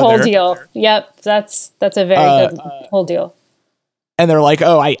next to each other. That's a really good whole deal. Yep. That's a very good whole deal. And they're like,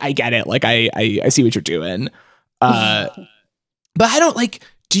 oh, I get it. Like, I see what you're doing. But I don't like,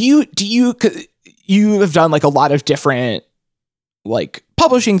 do you have done like a lot of different like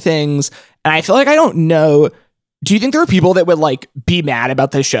publishing things, and I feel like I don't know, do you think there are people that would like be mad about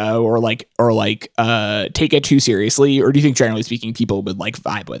the show or take it too seriously, or do you think generally speaking people would like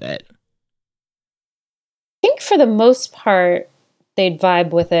vibe with it? I think for the most part they'd vibe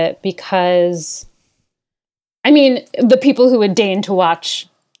with it, because I mean, the people who would deign to watch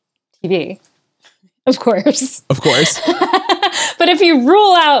TV. Of course. But if you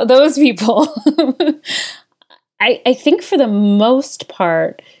rule out those people, I think for the most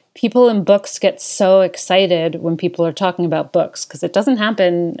part, people in books get so excited when people are talking about books, because it doesn't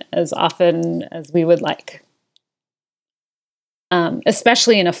happen as often as we would like.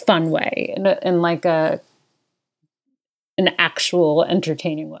 Especially in a fun way, in like an actual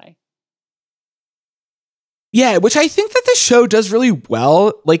entertaining way. Yeah, which I think that the show does really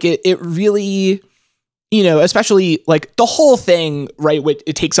well. Like it really... especially like the whole thing, right?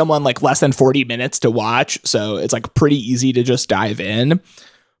 It takes someone like less than 40 minutes to watch. So it's like pretty easy to just dive in.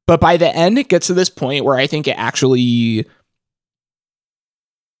 But by the end, it gets to this point where I think it actually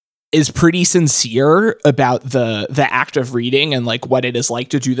is pretty sincere about the act of reading and like what it is like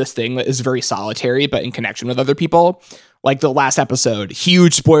to do this thing that is very solitary, but in connection with other people. Like the last episode,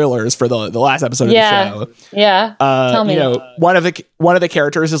 huge spoilers for the last episode of the show. Yeah. Tell me. One of the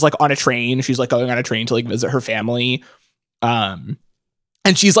characters is like on a train. She's like going on a train to like visit her family. And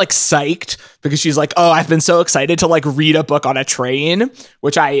she's like psyched because she's like, oh, I've been so excited to like read a book on a train,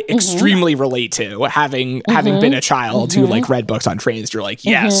 which I extremely relate to, having been a child who like read books on trains. You're like,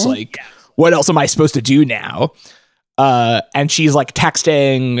 yes, like what else am I supposed to do now? And she's like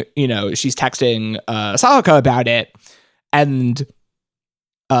texting, Sawaka about it. And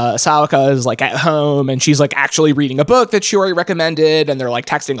Sawaka is like at home and she's like actually reading a book that Shiori recommended. And they're like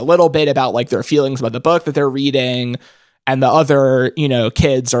texting a little bit about like their feelings about the book that they're reading. And the other,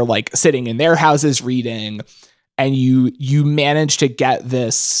 kids are like sitting in their houses reading. And you manage to get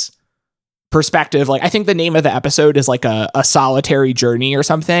this perspective. Like, I think the name of the episode is like a solitary journey or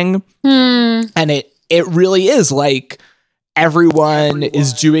something. And it really is like everyone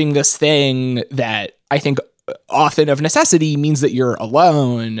is doing this thing that I think often of necessity means that you're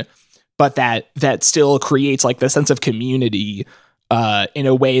alone, but that still creates like the sense of community in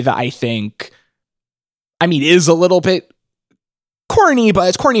a way that I think, is a little bit corny, but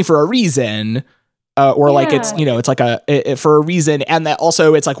it's corny for a reason. Like it's, it's like for a reason. And that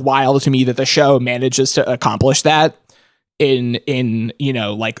also it's like wild to me that the show manages to accomplish that in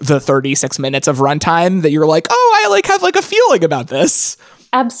like the 36 minutes of runtime that you're like, oh, I like have like a feeling about this.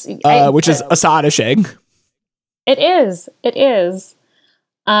 Absolutely. Which is astonishing. It is. It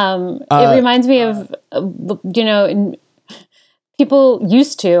reminds me of, people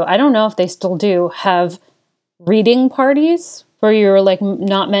used to, I don't know if they still do, have reading parties where you're like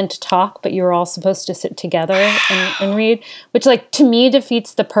not meant to talk, but you're all supposed to sit together and read, which like to me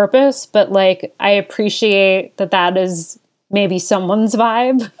defeats the purpose. But like, I appreciate that is maybe someone's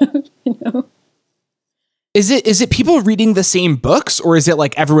vibe, Is it people reading the same books, or is it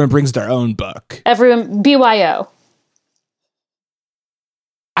like everyone brings their own book? Everyone, BYO.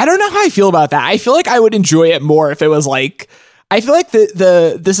 I don't know how I feel about that. I feel like I would enjoy it more if it was like, I feel like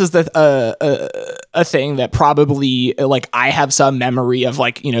this is a thing that probably like I have some memory of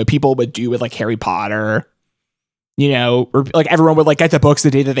like, people would do with like Harry Potter, or like everyone would like get the books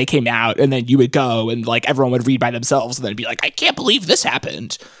the day that they came out, and then you would go and like everyone would read by themselves and then be like, I can't believe this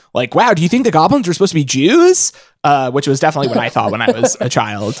happened. Like, wow, do you think the goblins are supposed to be Jews? Which was definitely what I thought when I was a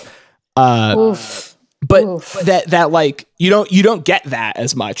child. Oof. But Oof. that like you don't get that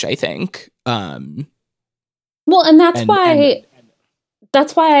as much, I think. Well, and that's why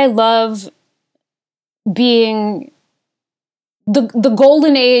I love being the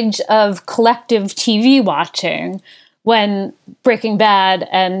golden age of collective TV watching, when Breaking Bad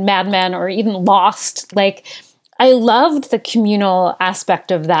and Mad Men or even Lost, like I loved the communal aspect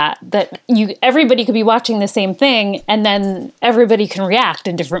of that everybody could be watching the same thing and then everybody can react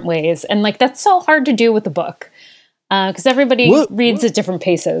in different ways. And like, that's so hard to do with a book because everybody reads at different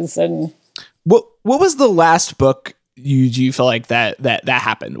paces. And what was the last book do you feel like that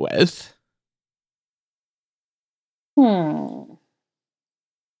happened with?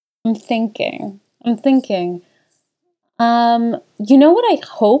 I'm thinking. You know what I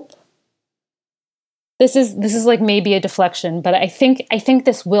hope? This is like maybe a deflection, but I think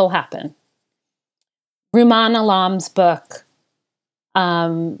this will happen. Rumaan Alam's book.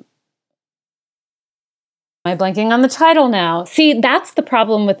 Am I blanking on the title now? See, that's the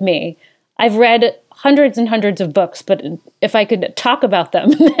problem with me. I've read hundreds and hundreds of books, but if I could talk about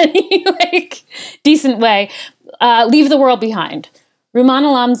them in any like decent way, Leave the World Behind. Rumaan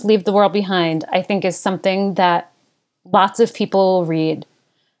Alam's Leave the World Behind, I think, is something that lots of people read,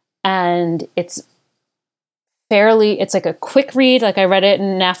 and it's like a quick read. Like I read it in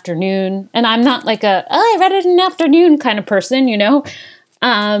an afternoon, and I'm not like I read it in an afternoon kind of person,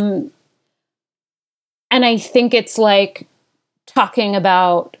 and I think it's like talking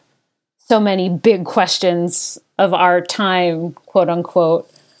about so many big questions of our time, quote unquote.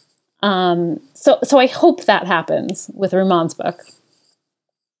 So I hope that happens with Rumaan's book.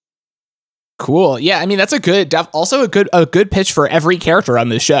 Cool. Yeah, I mean that's also a good pitch for every character on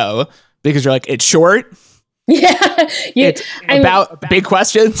this show, because you're like, it's short. Yeah, it's about big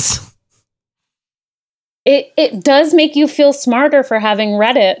questions. It does make you feel smarter for having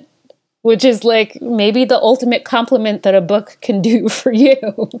read it, which is like maybe the ultimate compliment that a book can do for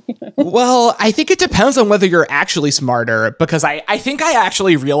you. Well, I think it depends on whether you're actually smarter, because I think I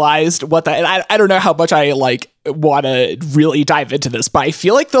actually realized and I don't know how much I like want to really dive into this, but I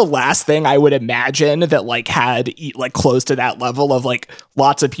feel like the last thing I would imagine that like had like close to that level of like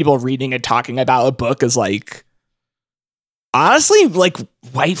lots of people reading and talking about a book is like, honestly, like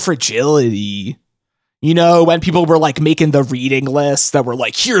White Fragility. When people were like making the reading lists that were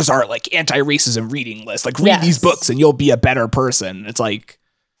like, here's our like anti-racism reading list, like read these books and you'll be a better person. It's like,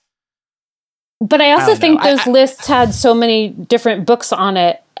 but I also think those lists had so many different books on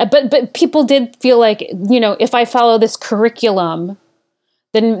it. But people did feel like, if I follow this curriculum,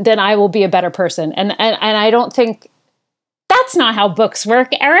 then I will be a better person. And I don't think that's not how books work,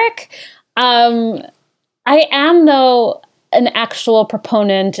 Eric. I am though. an actual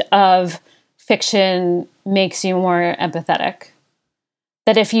proponent of fiction makes you more empathetic.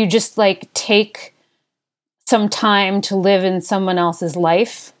 That if you just like take some time to live in someone else's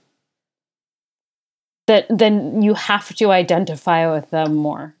life, that then you have to identify with them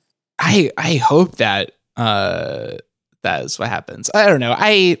more. I hope that that is what happens. I don't know.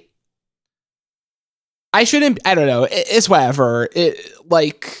 I shouldn't. I don't know. It's whatever.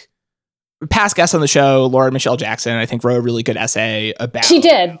 Like past guests on the show, Laura Michelle Jackson, I think wrote a really good essay about. She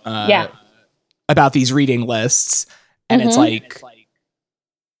did. Yeah. About these reading lists, and it's like.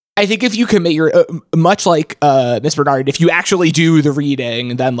 I think if you commit your much like Miss Bernard, if you actually do the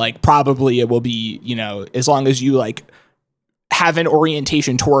reading, then like probably it will be, you know, as long as you like have an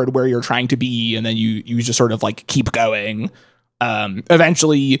orientation toward where you're trying to be, and then you just sort of like keep going.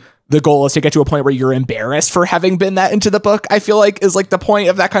 Eventually, the goal is to get to a point where you're embarrassed for having been that into the book. I feel like is like the point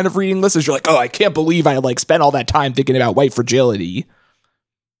of that kind of reading list is you're like, oh, I can't believe I like spent all that time thinking about white fragility.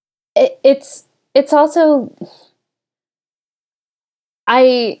 It's also.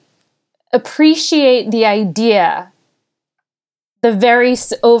 I appreciate the idea, the very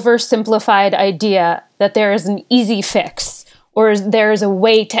oversimplified idea that there is an easy fix or there is a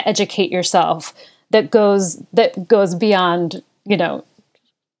way to educate yourself that goes beyond, you know,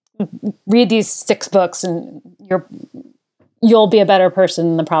 read these 6 books and you'll be a better person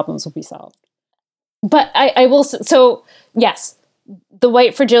and the problems will be solved. But I will, so yes, the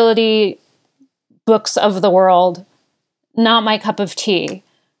white fragility books of the world, not my cup of tea,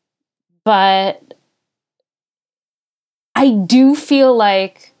 but I do feel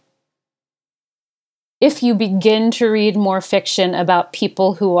like if you begin to read more fiction about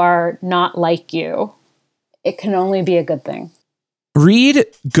people who are not like you, it can only be a good thing. Read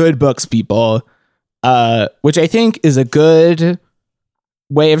good books, people, which I think is a good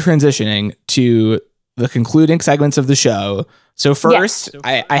way of transitioning to the concluding segments of the show. So first,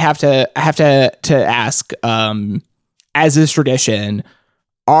 yes. I have to ask, as is tradition,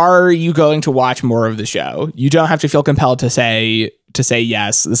 are you going to watch more of the show? You don't have to feel compelled to say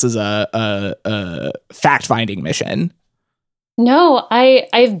yes. This is a fact-finding mission. No,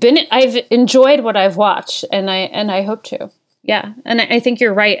 I've enjoyed what I've watched, and I hope to. Yeah, and I think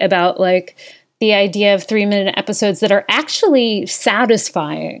you're right about like the idea of 3-minute episodes that are actually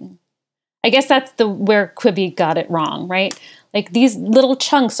satisfying. I guess that's where Quibi got it wrong, right? Like these little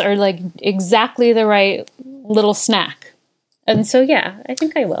chunks are like exactly the right little snack. And so, yeah, I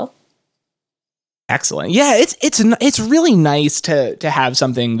think I will. Excellent. Yeah, it's really nice to have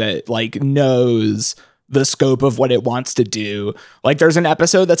something that like knows the scope of what it wants to do. Like there's an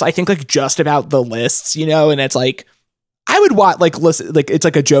episode that's I think like just about the lists, you know, and it's like I would watch like listen like it's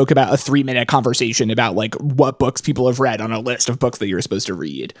like a joke about a 3-minute conversation about like what books people have read on a list of books that you're supposed to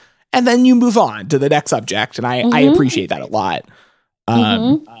read. And then you move on to the next subject. And I appreciate that a lot.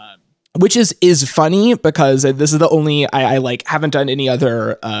 Which is funny because this is the only, I like haven't done any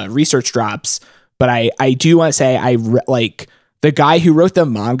other research drops, but I do want to say like the guy who wrote the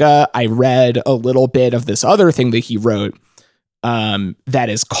manga, I read a little bit of this other thing that he wrote that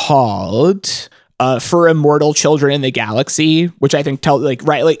is called For Immortal Children in the Galaxy, which I think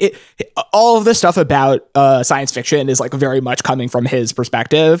all of the stuff about science fiction is like very much coming from his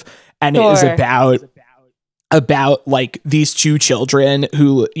perspective, and It is about like these 2 children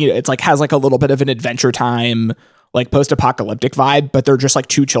who, you know, it's like has like a little bit of an Adventure Time like post-apocalyptic vibe, but they're just like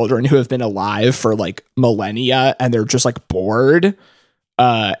 2 children who have been alive for like millennia and they're just like bored.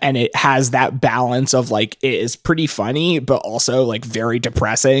 And it has that balance of like it is pretty funny but also like very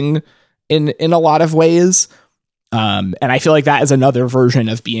depressing in a lot of ways. And I feel like that is another version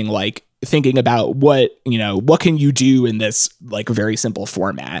of being like thinking about what can you do in this like very simple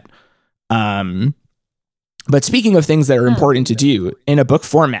format. But speaking of things that are important to do in a book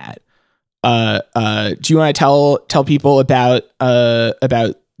format, do you want to tell people about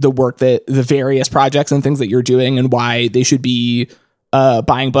the work that the various projects and things that you're doing and why they should be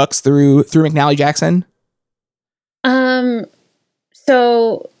buying books through McNally Jackson?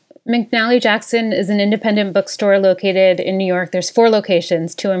 So McNally Jackson is an independent bookstore located in New York. There's 4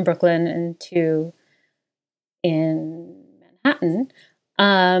 locations, 2 in Brooklyn and 2 in Manhattan.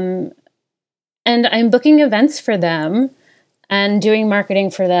 And I'm booking events for them and doing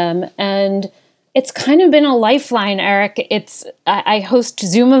marketing for them. And it's kind of been a lifeline, Eric. I host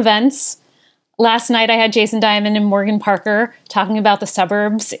Zoom events. Last night I had Jason Diamond and Morgan Parker talking about the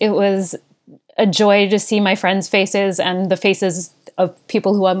suburbs. It was a joy to see my friends' faces and the faces of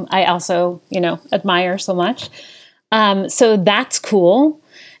people who I also, you know, admire so much. So that's cool.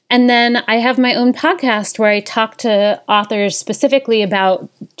 And then I have my own podcast where I talk to authors specifically about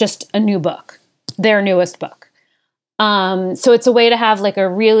just a new book, their newest book. So it's a way to have like a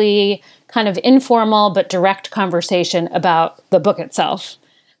really kind of informal but direct conversation about the book itself,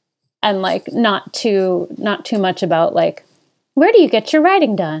 and like not too much about like, where do you get your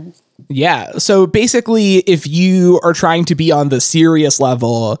writing done? Yeah. So basically, if you are trying to be on the serious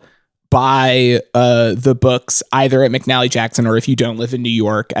level, buy the books either at McNally Jackson, or if you don't live in New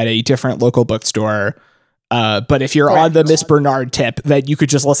York, at a different local bookstore. But if you're on the Miss Bernard tip, then you could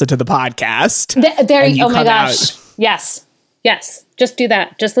just listen to the podcast. Oh my gosh. Yes. Just do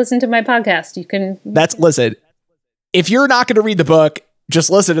that. Just listen to my podcast. You can. Listen. If you're not going to read the book, just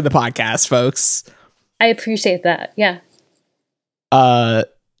listen to the podcast, folks. I appreciate that. Yeah.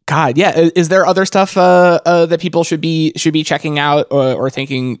 God, yeah. Is there other stuff that people should be checking out or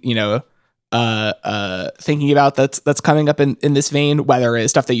thinking, thinking about that's coming up in this vein, whether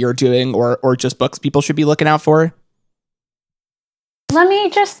it's stuff that you're doing or just books people should be looking out for? Let me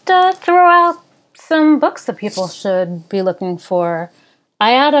just throw out some books that people should be looking for.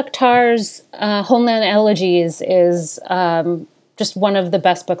 Ayad Akhtar's Homeland Elegies is just one of the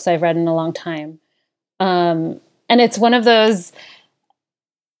best books I've read in a long time. And it's one of those,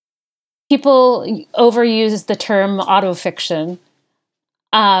 people overuse the term autofiction.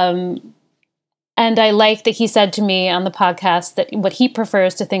 And I like that he said to me on the podcast that what he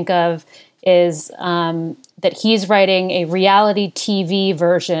prefers to think of is that he's writing a reality TV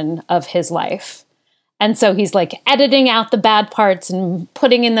version of his life. And so he's like editing out the bad parts and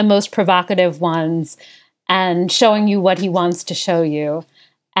putting in the most provocative ones and showing you what he wants to show you.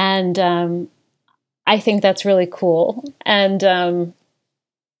 And I think that's really cool. And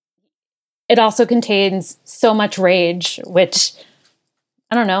it also contains so much rage, which,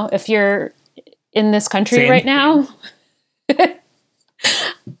 I don't know, if you're in this country right now,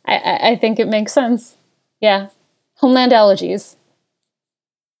 I think it makes sense. Yeah. Homeland Elegies.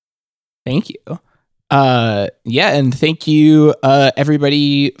 Thank you. And thank you,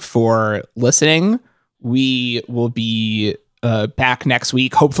 everybody, for listening. We will be back next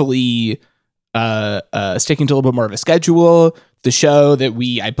week, hopefully sticking to a little bit more of a schedule. The show that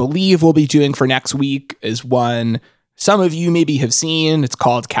I believe we'll be doing for next week is one some of you maybe have seen. It's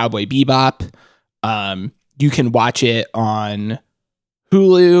called Cowboy Bebop. You can watch it on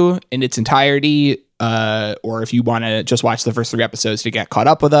Hulu in its entirety, or if you want to just watch the first 3 episodes to get caught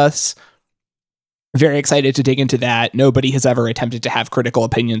up with us. Very excited to dig into that. Nobody has ever attempted to have critical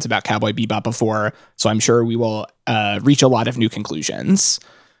opinions about Cowboy Bebop before, so I'm sure we will reach a lot of new conclusions.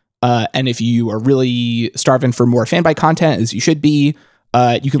 And if you are really starving for more Fanbyte content, as you should be,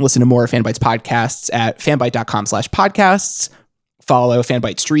 you can listen to more Fanbytes podcasts at fanbyte.com/podcasts. Follow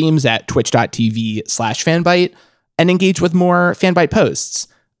Fanbyte streams at twitch.tv/Fanbyte, and engage with more Fanbyte posts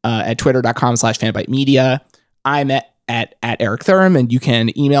at twitter.com/Fanbyte media. I'm at Eric Thurm, and you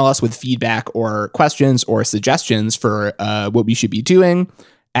can email us with feedback or questions or suggestions for what we should be doing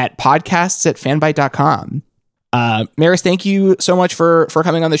at podcasts@fanbyte.com. Maris, thank you so much for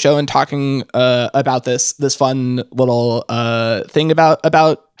coming on the show and talking about this fun little thing about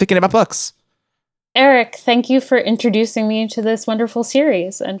thinking about books. Eric, thank you for introducing me to this wonderful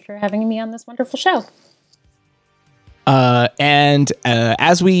series and for having me on this wonderful show. And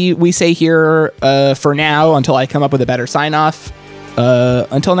as we say here, for now, until I come up with a better sign off,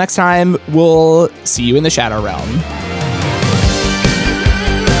 until next time, we'll see you in the Shadow Realm.